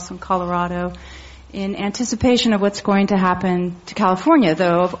Virginia, but also in Colorado, in anticipation of what's going to happen to California,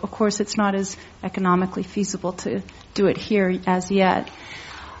 though, of course, it's not as economically feasible to do it here as yet.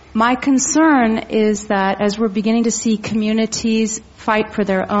 My concern is that as we're beginning to see communities fight for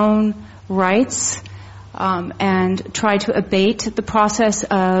their own rights and try to abate the process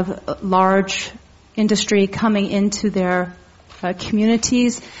of large industry coming into their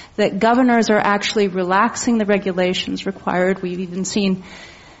communities, that governors are actually relaxing the regulations required. We've even seen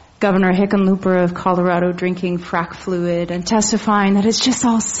Governor Hickenlooper of Colorado drinking frack fluid and testifying that it's just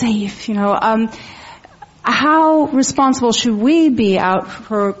all safe, How responsible should we be out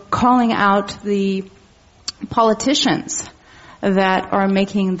for calling out the politicians that are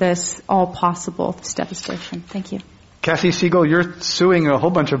making this all possible, this devastation? Thank you. Cassie Siegel, you're suing a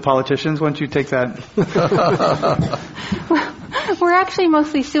whole bunch of politicians. Why don't you take that? We're actually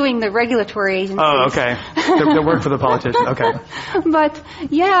mostly suing the regulatory agencies. Oh, okay. That work for the politicians. Okay. But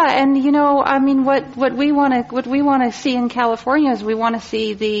yeah, and what we want to see in California is we want to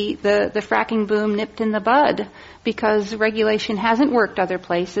see the fracking boom nipped in the bud, because regulation hasn't worked other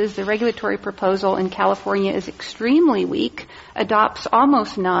places. The regulatory proposal in California is extremely weak, adopts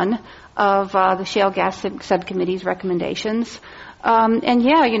almost none of the Shale Gas Subcommittee's recommendations.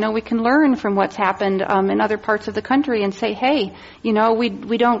 We can learn from what's happened in other parts of the country and say, hey,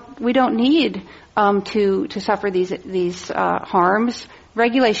 we don't need to suffer these harms.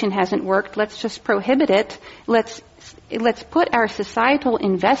 Regulation hasn't worked. Let's just prohibit it. Let's put our societal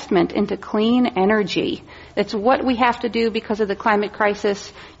investment into clean energy. That's what we have to do because of the climate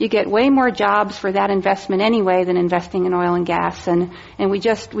crisis. You get way more jobs for that investment anyway than investing in oil and gas, and we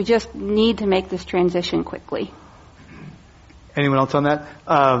just need to make this transition quickly. Anyone else on that?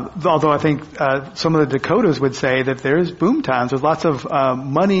 Although I think some of the Dakotas would say that there's boom times. There's lots of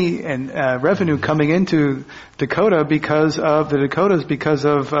money and revenue coming into Dakota because of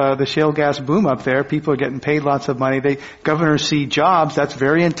the shale gas boom up there. People are getting paid lots of money. Governors see jobs. That's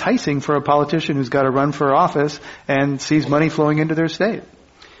very enticing for a politician who's got to run for office and sees money flowing into their state.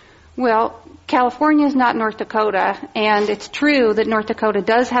 Well, California is not North Dakota, and it's true that North Dakota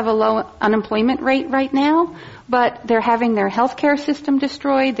does have a low unemployment rate right now, but they're having their healthcare system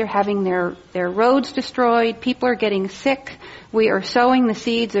destroyed, they're having their roads destroyed, people are getting sick, we are sowing the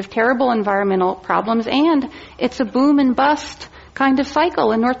seeds of terrible environmental problems, and it's a boom and bust kind of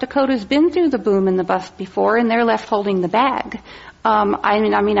cycle, and North Dakota's been through the boom and the bust before, and they're left holding the bag.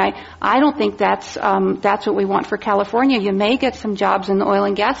 I don't think that's what we want for California. You may get some jobs in the oil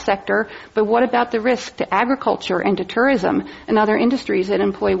and gas sector, but what about the risk to agriculture and to tourism and other industries that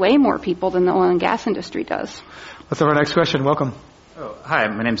employ way more people than the oil and gas industry does? Let's have our next question. Welcome. Hi,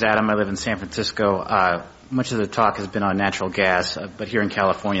 my name's Adam. I live in San Francisco. Much of the talk has been on natural gas, but here in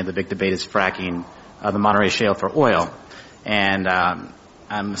California, the big debate is fracking the Monterey Shale for oil. And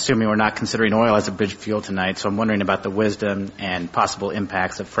I'm assuming we're not considering oil as a bridge fuel tonight, so I'm wondering about the wisdom and possible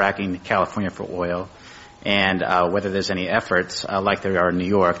impacts of fracking California for oil, and whether there's any efforts, like there are in New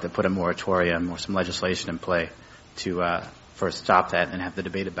York, that put a moratorium or some legislation in play to first stop that and have the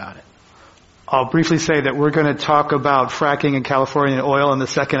debate about it. I'll briefly say that we're going to talk about fracking in California and oil in the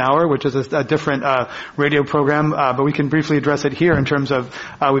second hour, which is a different radio program, but we can briefly address it here in terms of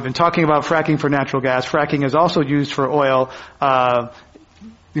we've been talking about fracking for natural gas. Fracking is also used for oil.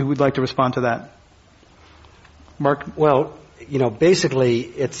 Who would like to respond to that? Mark? Well, basically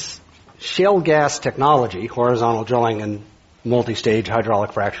it's shale gas technology, horizontal drilling and multi-stage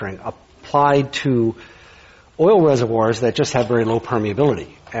hydraulic fracturing, applied to oil reservoirs that just have very low permeability.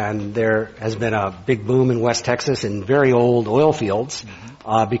 And there has been a big boom in West Texas in very old oil fields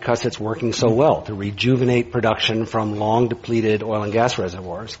because it's working so well to rejuvenate production from long depleted oil and gas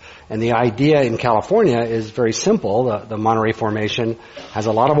reservoirs. And the idea in California is very simple. The Monterey Formation has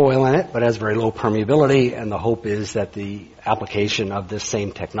a lot of oil in it, but has very low permeability, and the hope is that the application of this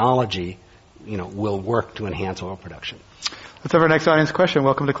same technology, will work to enhance oil production. Let's have our next audience question.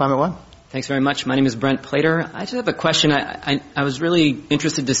 Welcome to Climate One. Thanks very much. My name is Brent Plater. I just have a question. I was really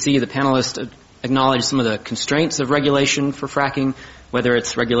interested to see the panelists acknowledge some of the constraints of regulation for fracking, whether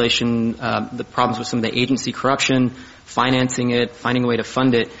it's regulation, the problems with some of the agency corruption, financing it, finding a way to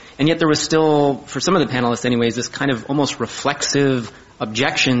fund it. And yet there was still, for some of the panelists anyways, this kind of almost reflexive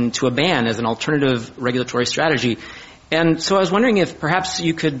objection to a ban as an alternative regulatory strategy. And so I was wondering if perhaps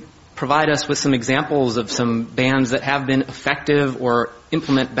you could provide us with some examples of some bans that have been effective or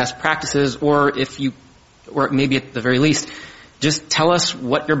implement best practices, or or maybe at the very least, just tell us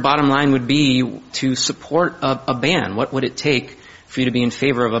what your bottom line would be to support a ban. What would it take for you to be in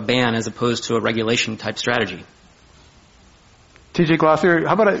favor of a ban as opposed to a regulation type strategy? TJ Glossier,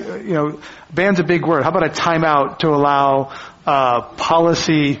 how about ban's a big word. How about a timeout to allow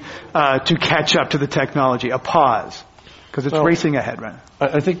policy to catch up to the technology, a pause? Because it's racing ahead, right?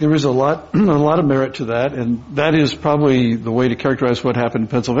 I think there is a lot of merit to that, and that is probably the way to characterize what happened in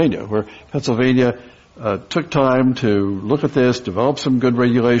Pennsylvania, where Pennsylvania took time to look at this, develop some good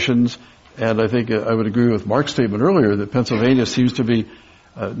regulations, and I think I would agree with Mark's statement earlier that Pennsylvania seems to be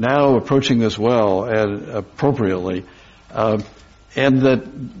now approaching this well and appropriately, and that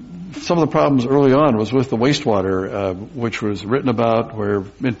some of the problems early on was with the wastewater, which was written about, where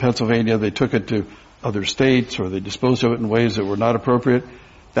in Pennsylvania they took it to other states or they disposed of it in ways that were not appropriate.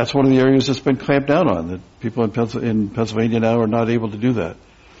 That's one of the areas that's been clamped down on, that people in Pennsylvania now are not able to do that.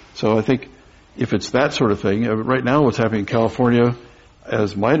 So I think if it's that sort of thing, right now what's happening in California,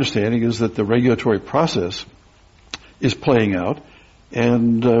 as my understanding, is that the regulatory process is playing out,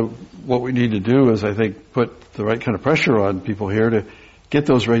 and what we need to do is, I think, put the right kind of pressure on people here to get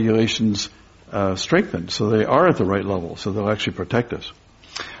those regulations strengthened so they are at the right level, so they'll actually protect us.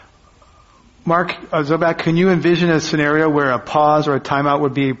 Mark Zoback, can you envision a scenario where a pause or a timeout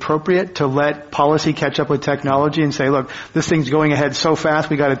would be appropriate to let policy catch up with technology and say, look, this thing's going ahead so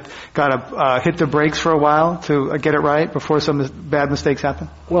fast, we got to hit the brakes for a while to get it right before some bad mistakes happen?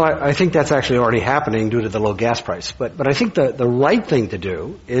 Well, I think that's actually already happening due to the low gas price. But I think the right thing to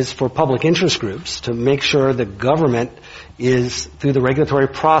do is for public interest groups to make sure the government is, through the regulatory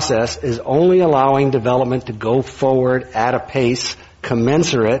process, is only allowing development to go forward at a pace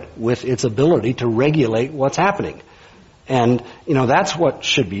commensurate with its ability to regulate what's happening. And, that's what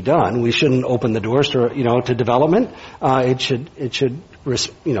should be done. We shouldn't open the doors to development. It should,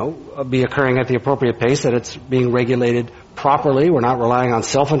 be occurring at the appropriate pace, that it's being regulated properly. We're not relying on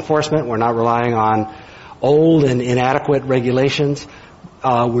self-enforcement. We're not relying on old and inadequate regulations.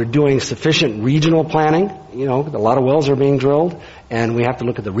 We're doing sufficient regional planning. A lot of wells are being drilled, and we have to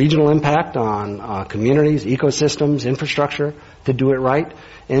look at the regional impact on communities, ecosystems, infrastructure to do it right.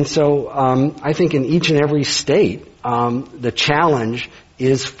 And so I think in each and every state, the challenge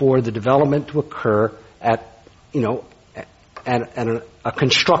is for the development to occur at a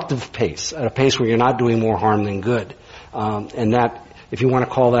constructive pace, at a pace where you're not doing more harm than good. And that, if you want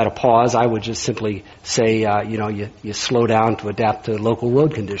to call that a pause, I would just simply say, you slow down to adapt to local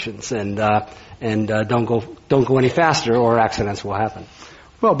road conditions, and don't go any faster, or accidents will happen.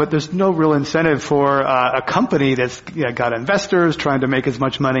 Well, but there's no real incentive for a company that's got investors trying to make as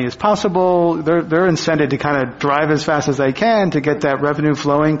much money as possible. They're incented to kind of drive as fast as they can to get that revenue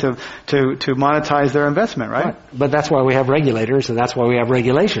flowing to monetize their investment, right? But that's why we have regulators and that's why we have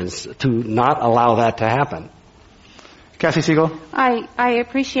regulations, to not allow that to happen. Cassie Siegel? I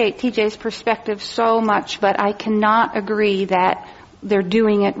appreciate TJ's perspective so much, but I cannot agree that they're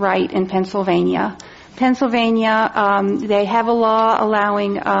doing it right in Pennsylvania. Pennsylvania, they have a law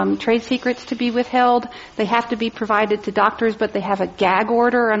allowing trade secrets to be withheld. They have to be provided to doctors, but they have a gag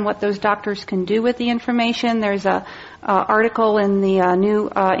order on what those doctors can do with the information. There's a article in the New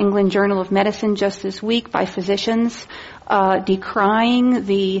England Journal of Medicine just this week by physicians decrying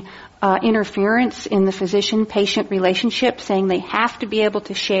the interference in the physician-patient relationship, saying they have to be able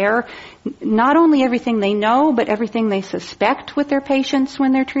to share not only everything they know, but everything they suspect with their patients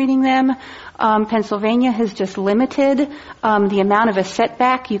when they're treating them. Pennsylvania has just limited the amount of a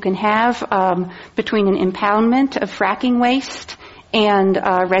setback you can have between an impoundment of fracking waste and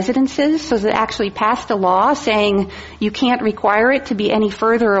residences. So they actually passed a law saying you can't require it to be any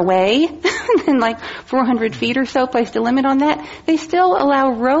further away than like 400 feet or so, placed a limit on that. They still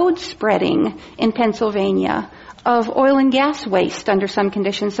allow road spreading in Pennsylvania of oil and gas waste under some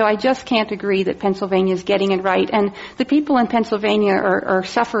conditions. So I just can't agree that Pennsylvania is getting it right. And the people in Pennsylvania are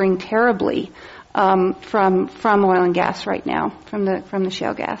suffering terribly from oil and gas right now, from the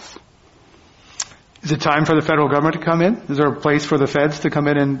shale gas. Is it time for the federal government to come in? Is there a place for the feds to come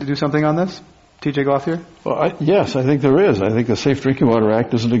in and do something on this? T.J. Gauthier? Well, yes, I think there is. I think the Safe Drinking Water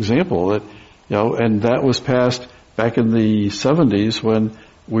Act is an example that, and that was passed back in the 70s when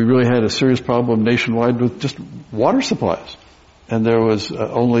we really had a serious problem nationwide with just water supplies. And there was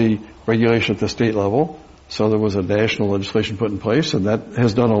only regulation at the state level, so there was a national legislation put in place, and that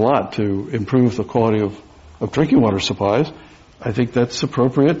has done a lot to improve the quality of drinking water supplies. I think that's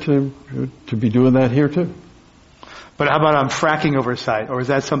appropriate to be doing that here too. But how about on fracking oversight, or is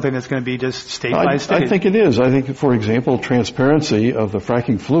that something that's going to be just state by state? I think it is. I think, for example, transparency of the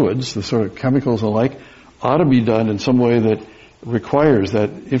fracking fluids, the sort of chemicals and the like, ought to be done in some way that requires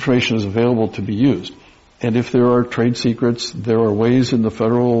that information is available to be used. And if there are trade secrets, there are ways in the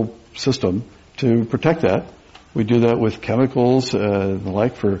federal system to protect that. We do that with chemicals and the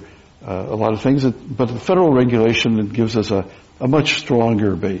like for a lot of things. But the federal regulation gives us a much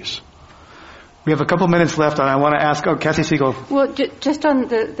stronger base. We have a couple minutes left, and I want to ask, Cassie Siegel. Well, just on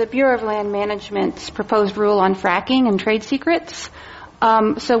the Bureau of Land Management's proposed rule on fracking and trade secrets.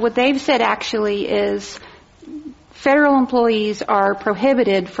 So what they've said actually is federal employees are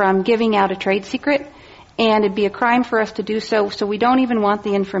prohibited from giving out a trade secret, and it'd be a crime for us to do so, so we don't even want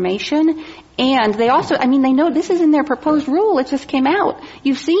the information. And they also, they know this is in their proposed rule. It just came out.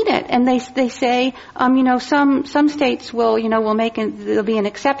 You've seen it. And they say, some states will there'll be an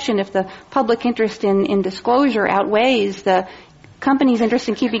exception if the public interest in disclosure outweighs the company's interest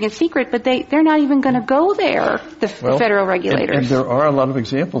in keeping it secret, but they're not even going to go there, the federal regulators. And there are a lot of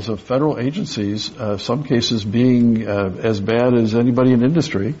examples of federal agencies, some cases being as bad as anybody in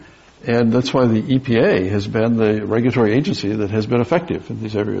industry. And that's why the EPA has been the regulatory agency that has been effective in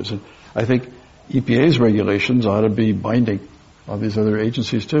these areas. And I think EPA's regulations ought to be binding on these other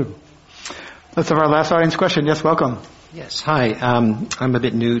agencies too. Let's have our last audience question. Yes, welcome. Yes, hi. I'm a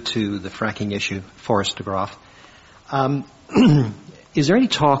bit new to the fracking issue, Forrest DeGroff. Is there any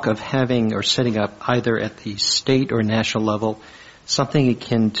talk of having or setting up either at the state or national level something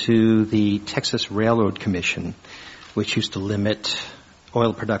akin to the Texas Railroad Commission, which used to limit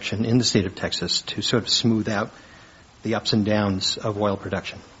oil production in the state of Texas to sort of smooth out the ups and downs of oil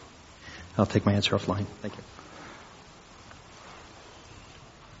production? I'll take my answer offline. Thank you.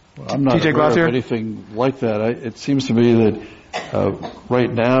 Well, I'm not aware of anything like that. It seems to me that right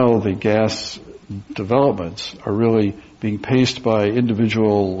now the gas developments are really being paced by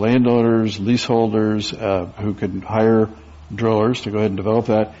individual landowners, leaseholders who can hire drillers to go ahead and develop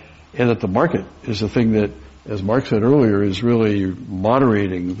that, and that the market is the thing that, as Mark said earlier, is really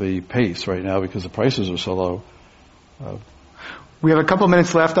moderating the pace right now because the prices are so low. We have a couple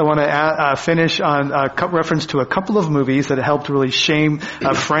minutes left. I want to finish on a reference to a couple of movies that helped really frame the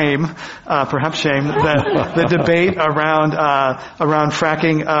debate around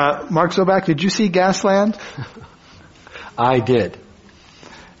fracking. Mark Zoback, did you see Gasland? I did.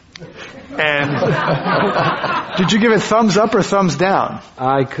 And did you give it thumbs up or thumbs down?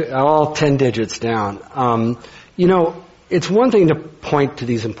 All 10 digits down. It's one thing to point to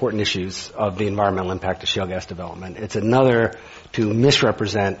these important issues of the environmental impact of shale gas development. It's another to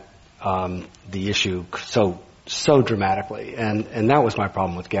misrepresent the issue so dramatically. And that was my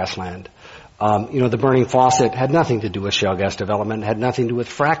problem with Gasland. The burning faucet had nothing to do with shale gas development, had nothing to do with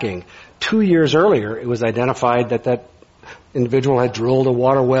fracking. 2 years earlier, it was identified that individual had drilled a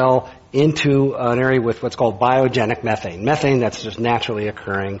water well into an area with what's called biogenic methane that's just naturally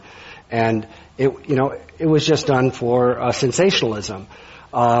occurring. And it was just done for sensationalism.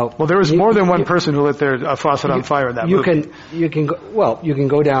 Well, there was more than one person who lit their faucet on fire in that movie. You can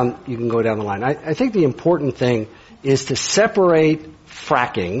go down the line. I think the important thing is to separate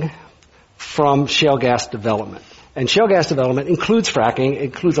fracking from shale gas development. And shale gas development includes fracking,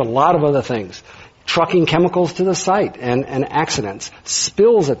 includes a lot of other things. Trucking chemicals to the site and accidents,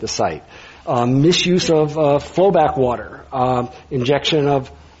 spills at the site, misuse of flowback water, injection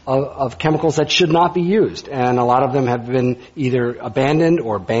of chemicals that should not be used. And a lot of them have been either abandoned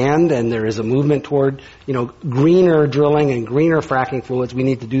or banned, and there is a movement toward, greener drilling and greener fracking fluids. We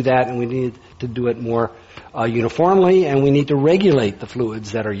need to do that, and we need to do it more uniformly, and we need to regulate the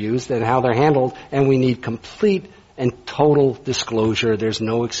fluids that are used and how they're handled, and we need complete and total disclosure. There's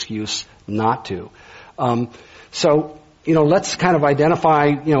no excuse not to. Let's kind of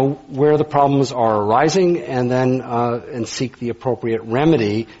identify, where the problems are arising, and then and seek the appropriate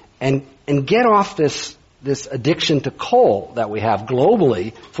remedy, and get off this addiction to coal that we have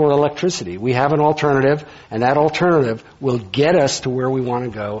globally for electricity. We have an alternative, and that alternative will get us to where we want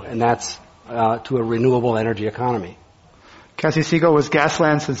to go, and that's to a renewable energy economy. Cassie Siegel, was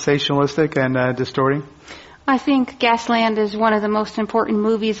Gasland sensationalistic and distorting? I think Gasland is one of the most important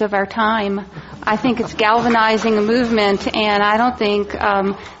movies of our time. I think it's galvanizing a movement, and I don't think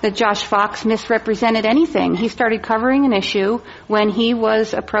that Josh Fox misrepresented anything. He started covering an issue when he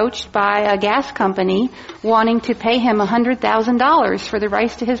was approached by a gas company wanting to pay him $100,000 for the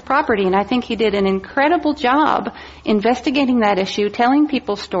rights to his property, and I think he did an incredible job investigating that issue, telling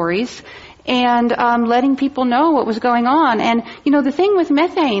people stories, and letting people know what was going on. And, the thing with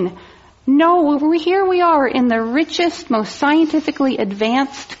methane, here we are in the richest, most scientifically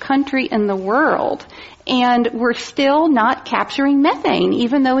advanced country in the world, and we're still not capturing methane,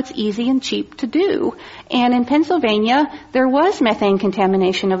 even though it's easy and cheap to do. And in Pennsylvania, there was methane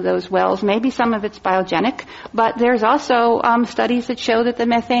contamination of those wells. Maybe some of it's biogenic, but there's also studies that show that the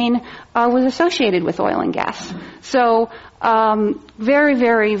methane was associated with oil and gas. So very,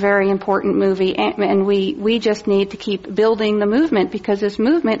 very, very important movie, and we just need to keep building the movement, because this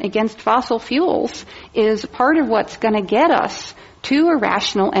movement against fossil fuels is part of what's going to get us to a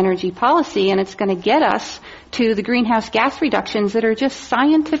rational energy policy, and it's going to get us to the greenhouse gas reductions that are just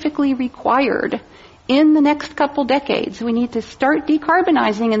scientifically required in the next couple decades. We need to start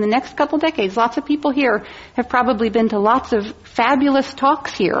decarbonizing in the next couple decades. Lots of people here have probably been to lots of fabulous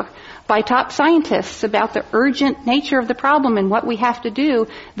talks here by top scientists about the urgent nature of the problem and what we have to do.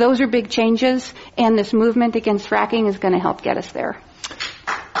 Those are big changes, and this movement against fracking is going to help get us there.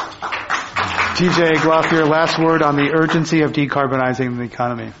 TJ Glothier, last word on the urgency of decarbonizing the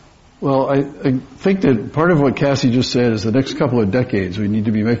economy. Well, I think that part of what Cassie just said is the next couple of decades we need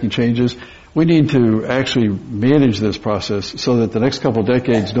to be making changes. We need to actually manage this process so that the next couple of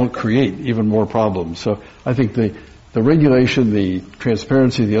decades don't create even more problems. So I think the regulation, the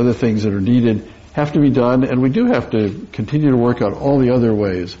transparency, the other things that are needed have to be done, and we do have to continue to work out all the other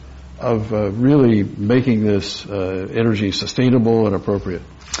ways of really making this energy sustainable and appropriate.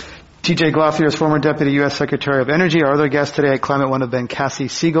 T.J. Glothier is former Deputy U.S. Secretary of Energy. Our other guests today at Climate One have been Cassie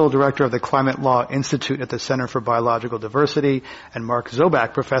Siegel, Director of the Climate Law Institute at the Center for Biological Diversity, and Mark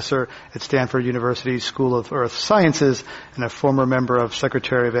Zoback, Professor at Stanford University School of Earth Sciences, and a former member of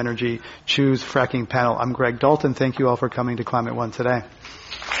Secretary of Energy Choose Fracking Panel. I'm Greg Dalton. Thank you all for coming to Climate One today.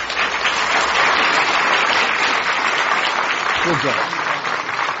 Good job.